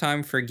hardest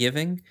time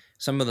forgiving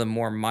some of the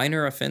more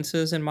minor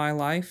offenses in my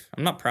life.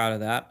 I'm not proud of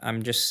that.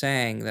 I'm just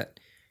saying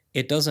that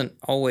it doesn't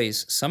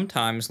always,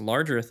 sometimes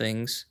larger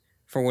things,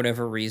 for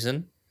whatever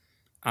reason,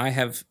 I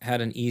have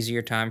had an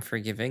easier time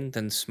forgiving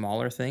than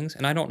smaller things.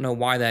 And I don't know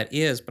why that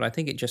is, but I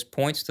think it just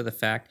points to the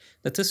fact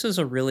that this is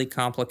a really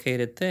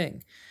complicated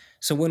thing.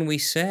 So when we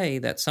say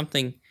that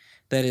something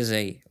that is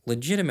a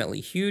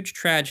legitimately huge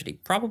tragedy,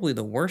 probably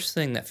the worst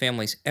thing that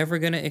family's ever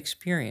going to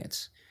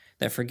experience,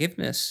 that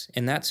forgiveness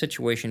in that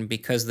situation,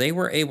 because they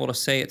were able to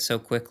say it so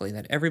quickly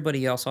that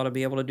everybody else ought to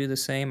be able to do the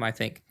same, I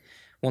think,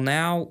 well,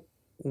 now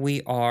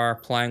we are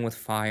playing with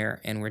fire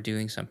and we're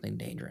doing something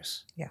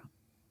dangerous. Yeah.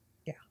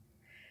 Yeah.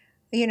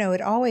 You know,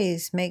 it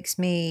always makes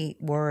me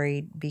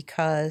worried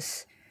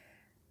because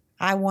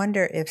I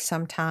wonder if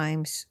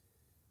sometimes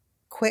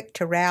quick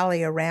to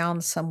rally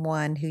around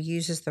someone who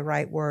uses the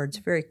right words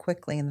very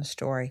quickly in the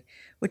story,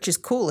 which is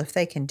cool if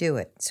they can do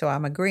it. So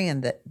I'm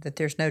agreeing that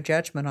there's no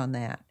judgment on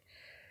that.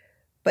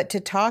 But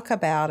to talk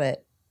about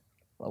it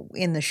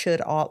in the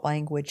should ought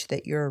language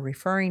that you're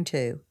referring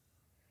to,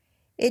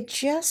 it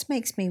just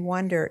makes me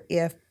wonder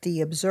if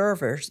the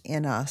observers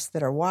in us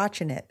that are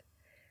watching it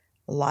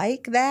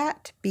like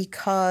that,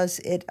 because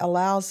it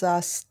allows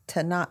us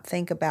to not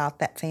think about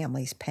that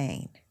family's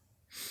pain.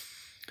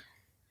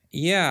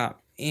 Yeah,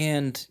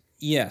 and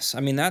yes, I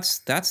mean that's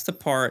the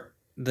part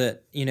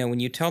that, you know, when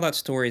you tell that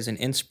story as an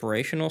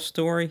inspirational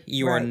story,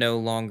 you are Right. no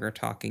longer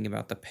talking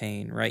about the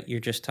pain, right? You're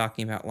just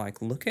talking about,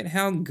 like, look at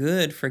how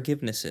good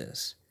forgiveness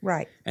is.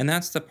 Right. And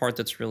that's the part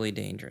that's really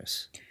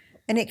dangerous.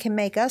 And it can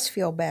make us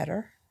feel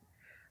better.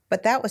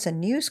 But that was a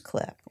news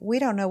clip. We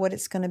don't know what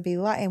it's going to be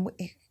like. And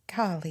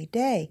golly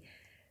day,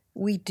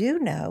 we do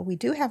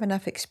have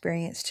enough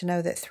experience to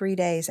know that 3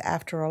 days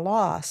after a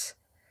loss,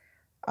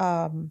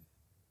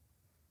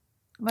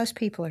 most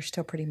people are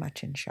still pretty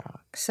much in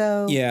shock.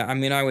 So Yeah, I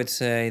mean, I would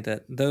say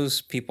that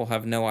those people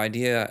have no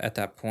idea at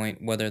that point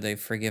whether they've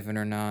forgiven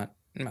or not.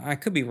 I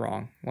could be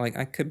wrong. Like,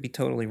 I could be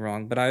totally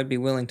wrong, but I would be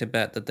willing to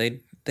bet that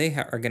they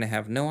are going to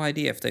have no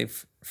idea if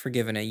they've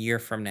forgiven a year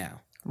from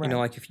now. Right. You know,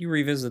 like if you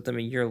revisit them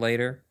a year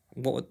later,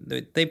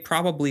 they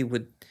probably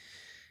would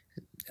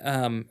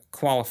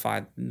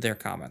qualify their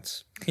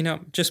comments. You know,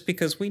 just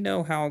because we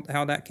know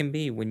how that can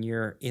be when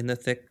you're in the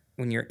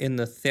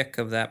thick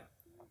of that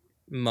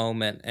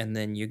moment, and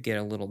then you get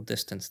a little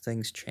distance,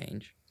 things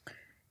change.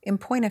 in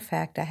point of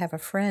fact, I have a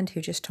friend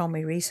who just told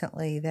me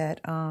recently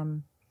that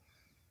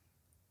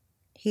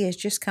he has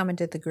just come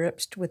into the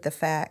grips with the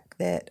fact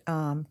that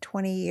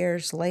 20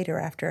 years later,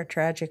 after a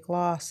tragic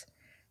loss,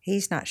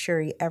 he's not sure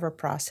he ever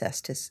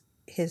processed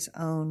his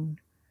own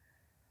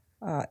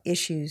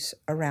issues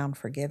around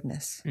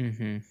forgiveness.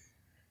 Mm-hmm.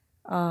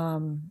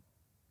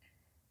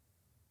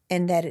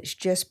 And that it's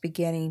just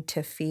beginning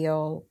to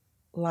feel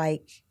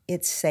like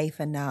it's safe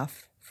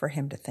enough for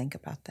him to think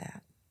about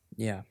that.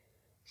 Yeah.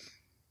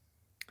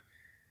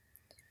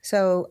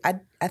 So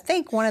I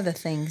think one of the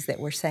things that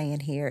we're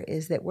saying here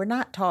is that we're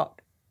not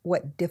taught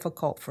what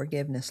difficult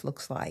forgiveness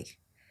looks like.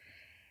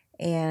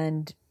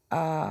 And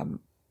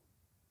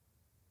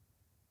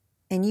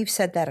you've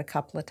said that a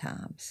couple of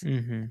times.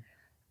 Mm-hmm.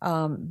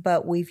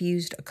 But we've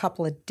used a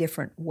couple of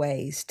different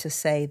ways to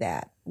say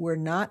that. We're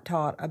not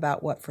taught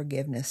about what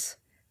forgiveness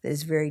that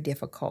is very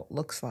difficult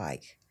looks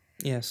like.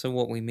 Yeah, so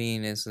what we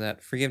mean is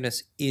that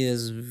forgiveness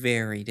is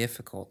very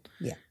difficult.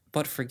 Yeah.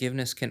 But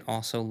forgiveness can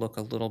also look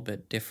a little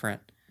bit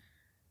different.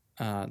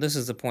 This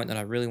is the point that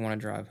I really want to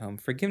drive home.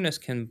 Forgiveness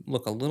can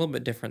look a little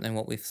bit different than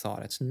what we've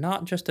thought. It's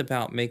not just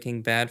about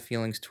making bad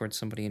feelings towards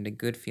somebody into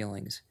good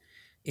feelings.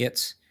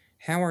 It's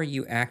how are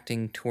you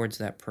acting towards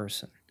that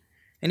person?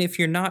 And if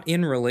you're not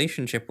in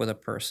relationship with a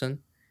person,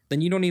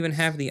 then you don't even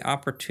have the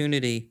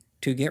opportunity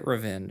to get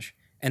revenge.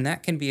 And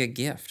that can be a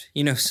gift.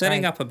 You know,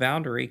 setting up a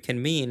boundary can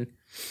mean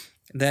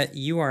that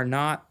you are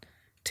not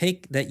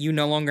that you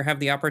no longer have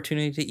the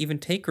opportunity to even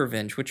take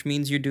revenge, which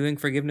means you're doing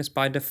forgiveness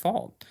by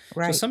default.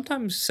 Right. So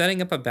sometimes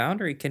setting up a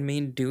boundary can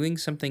mean doing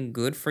something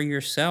good for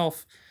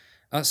yourself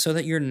so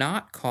that you're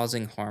not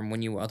causing harm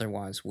when you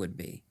otherwise would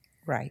be.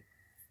 Right.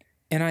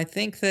 And I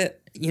think that,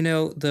 you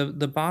know,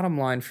 the bottom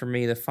line for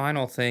me, the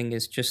final thing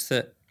is just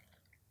that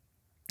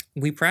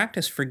we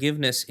practice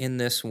forgiveness in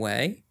this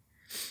way,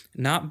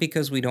 not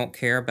because we don't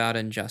care about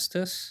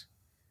injustice,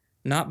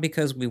 not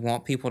because we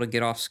want people to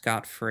get off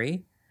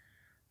scot-free,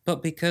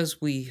 but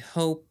because we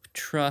hope,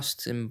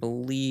 trust, and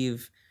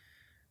believe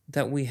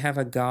that we have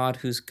a God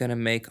who's going to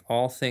make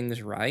all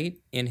things right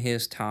in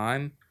his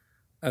time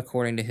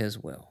according to his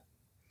will.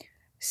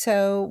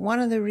 So one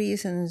of the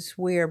reasons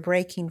we're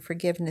breaking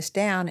forgiveness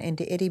down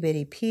into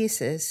itty-bitty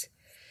pieces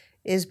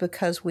is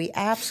because we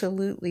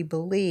absolutely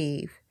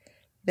believe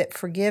that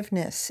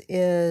forgiveness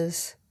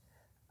is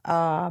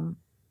one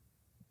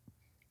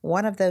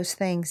of those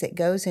things that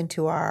goes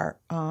into our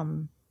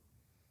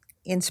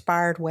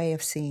inspired way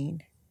of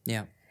seeing.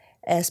 Yeah.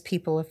 As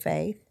people of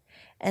faith.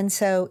 And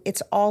so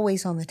it's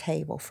always on the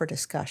table for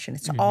discussion.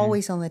 It's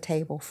always on the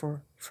table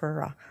for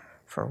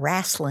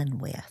wrestling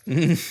with.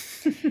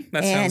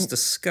 That sounds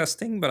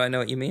disgusting, but I know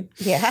what you mean.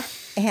 Yeah.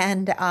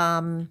 And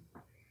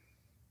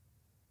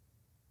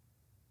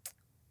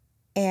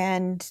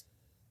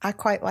I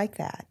quite like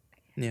that.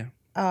 Yeah.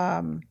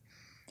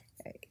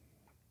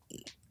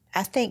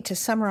 I think to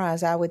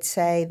summarize, I would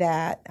say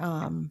that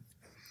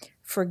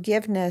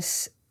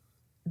forgiveness,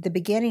 the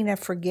beginning of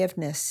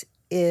forgiveness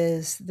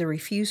is the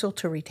refusal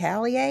to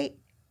retaliate,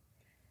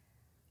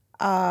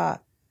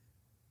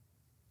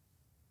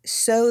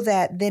 so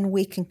that then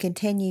we can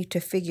continue to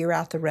figure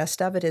out the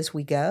rest of it as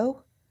we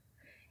go.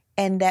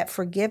 and that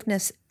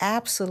forgiveness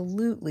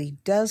absolutely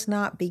does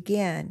not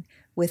begin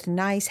with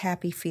nice,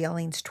 happy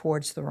feelings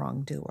towards the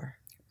wrongdoer.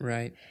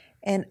 Right.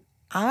 And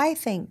I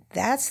think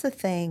that's the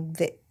thing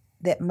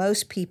that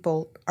most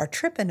people are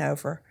tripping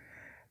over,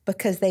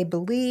 because they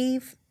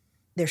believe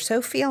they're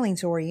so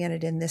feelings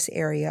oriented in this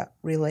area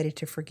related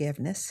to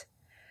forgiveness,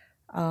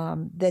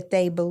 that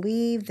they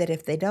believe that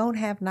if they don't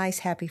have nice,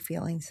 happy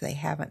feelings, they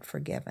haven't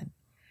forgiven.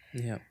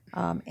 Yeah.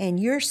 And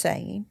you're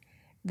saying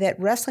that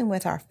wrestling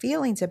with our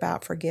feelings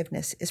about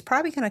forgiveness is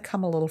probably going to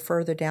come a little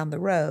further down the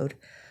road,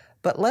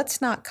 but let's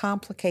not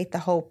complicate the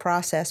whole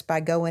process by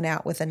going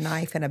out with a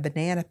knife and a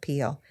banana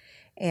peel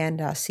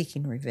and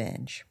seeking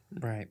revenge.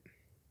 Right.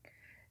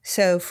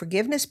 So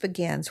forgiveness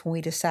begins when we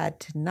decide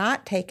to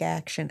not take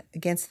action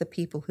against the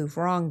people who've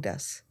wronged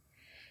us.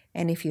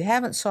 And if you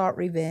haven't sought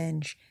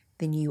revenge,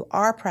 then you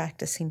are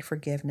practicing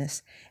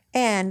forgiveness,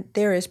 and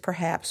there is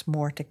perhaps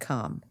more to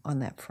come on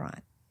that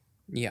front.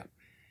 Yeah.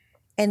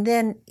 And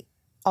then,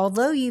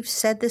 although you've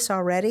said this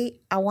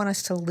already, I want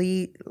us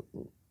to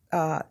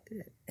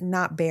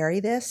not bury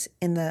this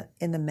in the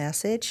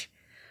message.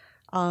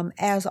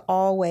 As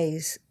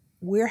always,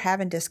 we're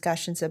having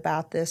discussions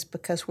about this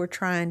because we're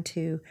trying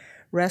to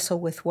wrestle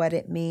with what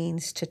it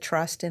means to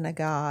trust in a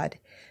God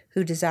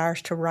who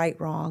desires to right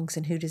wrongs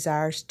and who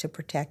desires to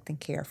protect and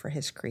care for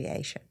his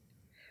creation.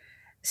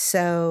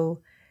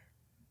 So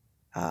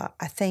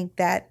I think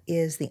that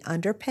is the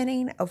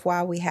underpinning of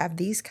why we have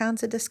these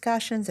kinds of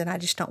discussions, and I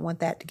just don't want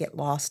that to get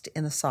lost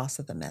in the sauce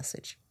of the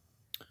message.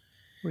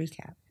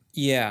 Recap.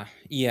 Yeah.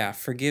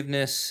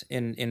 Forgiveness,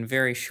 in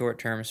very short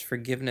terms,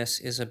 forgiveness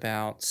is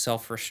about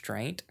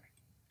self-restraint.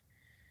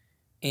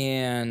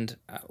 And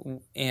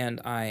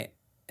I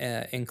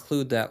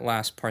include that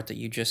last part that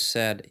you just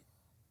said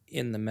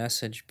in the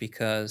message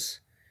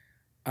because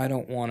I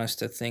don't want us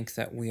to think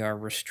that we are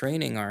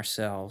restraining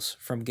ourselves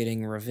from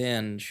getting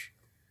revenge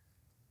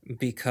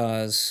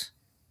because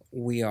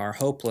we are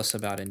hopeless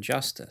about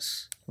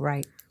injustice.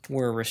 Right.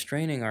 We're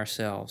restraining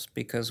ourselves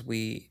because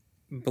we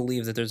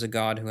believe that there's a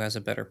God who has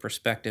a better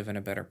perspective and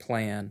a better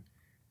plan,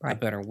 right, a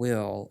better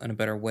will, and a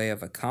better way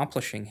of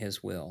accomplishing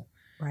his will,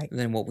 right,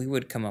 than what we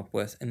would come up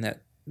with, and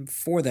that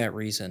for that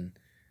reason,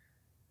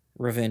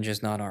 revenge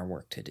is not our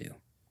work to do.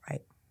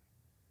 Right.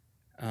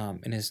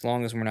 And as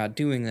long as we're not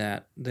doing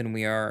that, then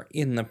we are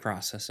in the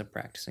process of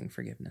practicing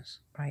forgiveness.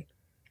 Right.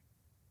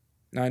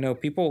 Now, I know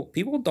people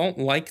don't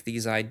like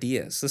these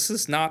ideas. This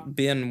has not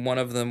been one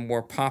of the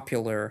more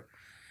popular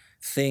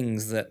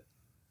things that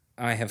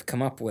I have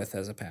come up with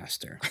as a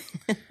pastor.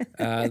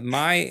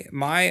 My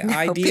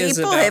ideas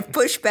people about, have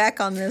pushed back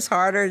on this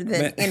harder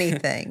than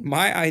anything.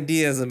 My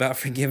ideas about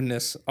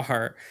forgiveness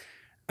are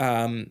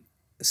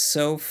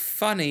so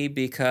funny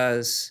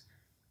because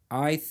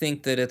I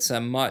think that it's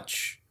a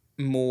much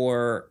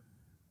more,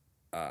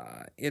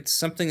 it's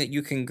something that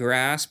you can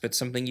grasp. It's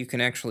something you can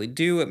actually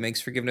do. It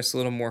makes forgiveness a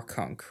little more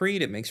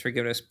concrete. It makes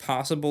forgiveness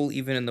possible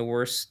even in the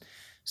worst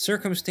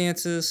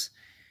circumstances.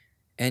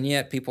 And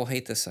yet people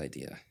hate this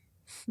idea.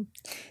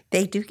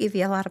 They do give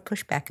you a lot of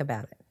pushback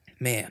about it.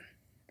 Man,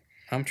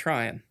 I'm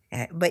trying.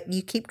 But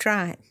you keep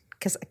trying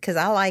because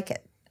I like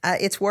it.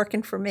 It's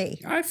working for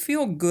me. I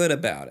feel good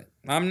about it.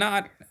 I'm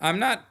not,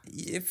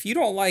 if you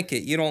don't like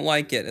it, you don't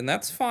like it. And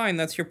that's fine.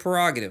 That's your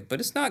prerogative. But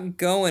it's not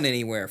going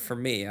anywhere for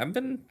me. I've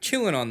been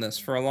chewing on this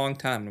for a long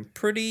time. I'm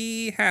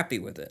pretty happy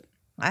with it.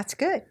 That's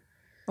good.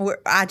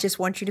 I just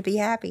want you to be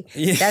happy.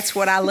 Yeah. That's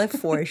what I live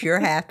for, is your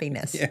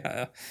happiness.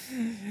 Yeah.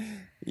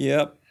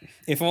 Yep.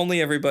 If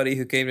only everybody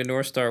who came to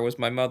North Star was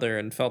my mother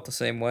and felt the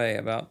same way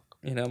about,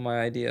 my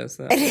ideas.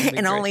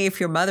 And only if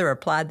your mother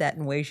applied that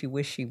in ways you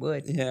wish she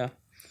would. Yeah.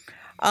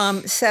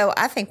 So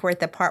I think we're at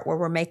the part where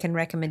we're making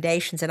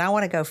recommendations, and I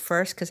want to go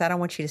first because I don't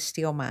want you to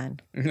steal mine.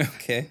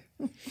 Okay.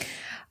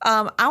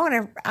 I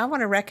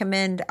want to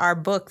recommend our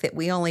book that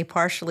we only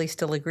partially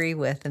still agree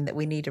with and that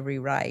we need to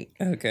rewrite.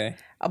 Okay.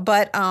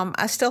 But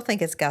I still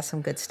think it's got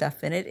some good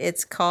stuff in it.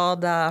 It's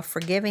called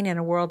Forgiving in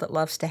a World That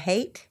Loves to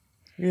Hate.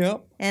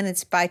 Yep. And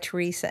it's by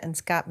Teresa and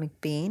Scott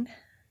McBean.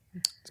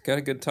 It's got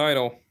a good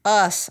title.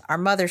 Us, our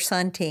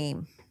mother-son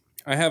team.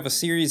 I have a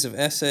series of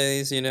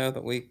essays,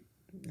 that we,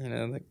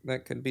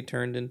 that could be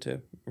turned into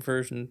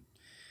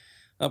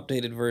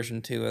updated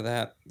version 2 of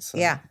that. So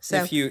yeah.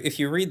 So if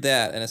you read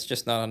that and it's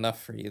just not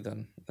enough for you,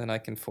 then I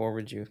can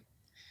forward you.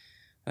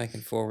 The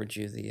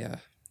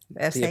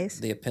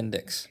essays, the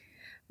appendix.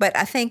 But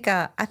I think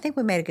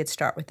we made a good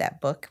start with that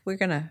book. We're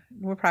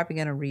probably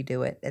gonna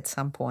redo it at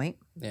some point.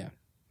 Yeah.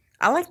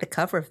 I like the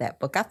cover of that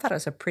book. I thought it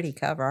was a pretty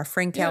cover. Our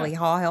friend Kelly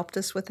Hall helped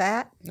us with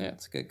that. Yeah,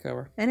 it's a good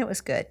cover. And it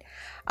was good.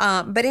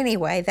 But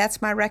anyway,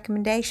 that's my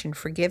recommendation,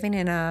 Forgiving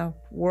in a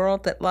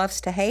World That Loves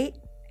to Hate.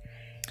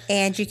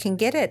 And you can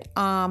get it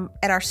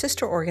at our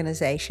sister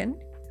organization,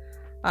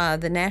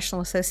 the National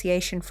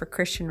Association for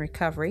Christian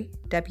Recovery,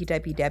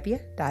 www.nacr.org,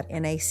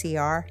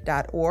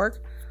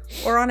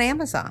 or on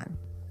Amazon.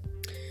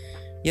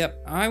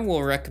 Yep, I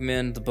will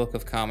recommend the Book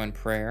of Common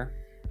Prayer.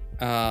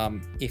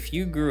 If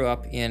you grew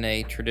up in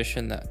a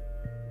tradition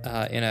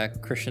in a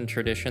Christian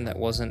tradition that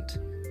wasn't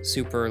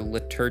super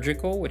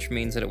liturgical, which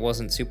means that it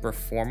wasn't super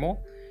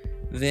formal,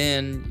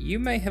 then you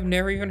may have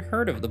never even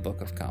heard of the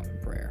Book of Common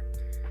Prayer.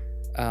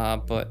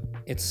 But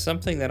it's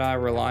something that I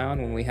rely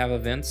on when we have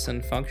events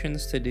and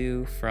functions to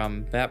do,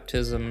 from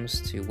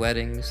baptisms to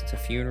weddings to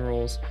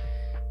funerals.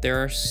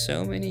 There are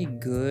so many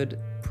good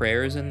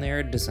prayers in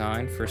there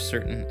designed for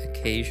certain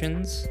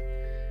occasions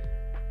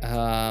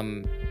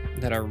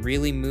that are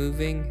really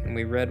moving. And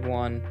we read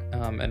one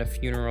at a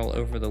funeral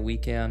over the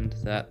weekend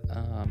that,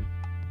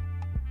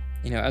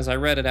 as I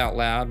read it out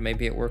loud,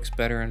 maybe it works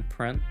better in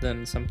print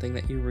than something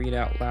that you read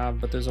out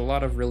loud, but there's a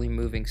lot of really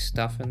moving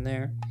stuff in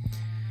there.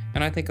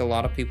 And I think a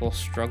lot of people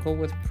struggle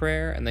with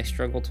prayer, and they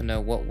struggle to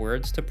know what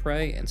words to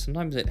pray, and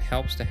sometimes it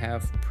helps to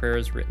have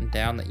prayers written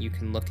down that you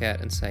can look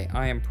at and say,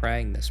 I am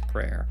praying this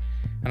prayer,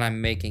 and I'm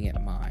making it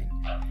mine.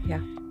 Yeah,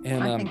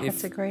 and I think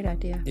that's a great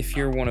idea. If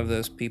you're one of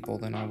those people,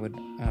 then I would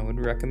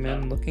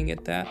recommend looking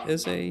at that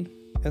as a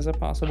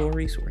possible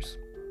resource.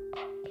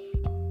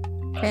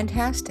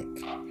 Fantastic.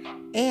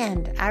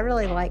 And I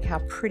really like how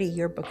pretty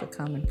your Book of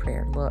Common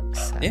Prayer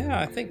looks. Yeah,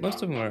 I think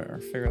most of them are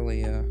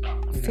fairly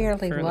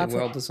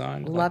well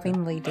designed.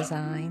 Lovingly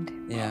designed.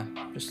 Yeah,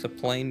 just a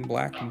plain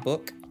black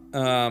book.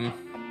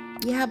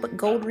 Yeah, but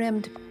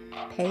gold-rimmed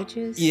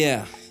pages.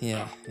 Yeah.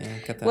 Got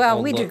that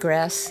well, we look.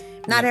 digress.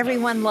 Not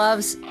everyone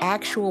loves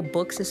actual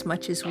books as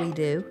much as we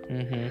do.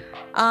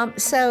 Mm-hmm.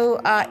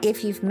 So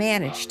if you've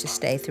managed to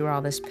stay through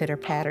all this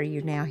pitter-patter,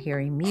 you're now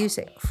hearing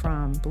music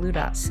from Blue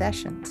Dot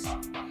Sessions.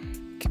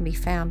 Can be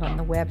found on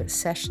the web at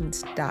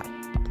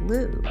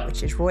sessions.blue,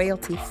 which is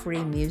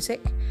royalty-free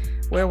music,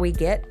 where we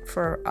get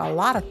for a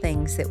lot of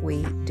things that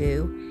we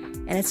do,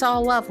 and it's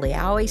all lovely.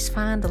 I always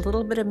find a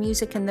little bit of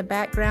music in the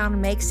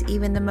background makes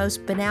even the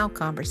most banal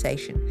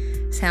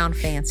conversation sound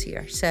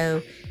fancier.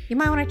 So you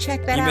might want to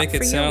check that out for your work. You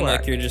make it sound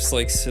like you're just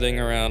like sitting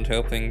around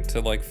hoping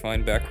to like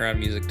find background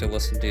music to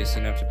listen to, so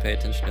you don't have to pay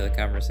attention to the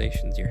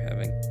conversations you're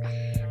having.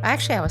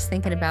 Actually, I was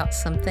thinking about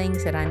some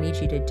things that I need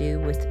you to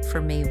do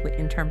for me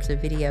in terms of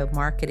video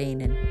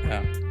marketing, and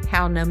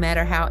how no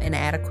matter how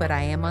inadequate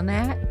I am on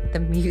that,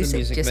 the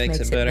music just makes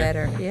it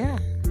better. Yeah.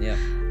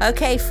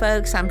 Okay,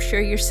 folks, I'm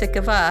sure you're sick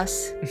of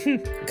us.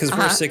 Because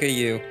we're sick of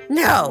you.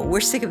 No, we're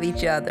sick of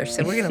each other,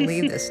 so we're going to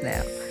leave this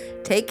now.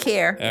 Take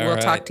care. We'll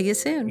talk to you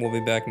soon. We'll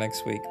be back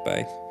next week.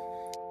 Bye.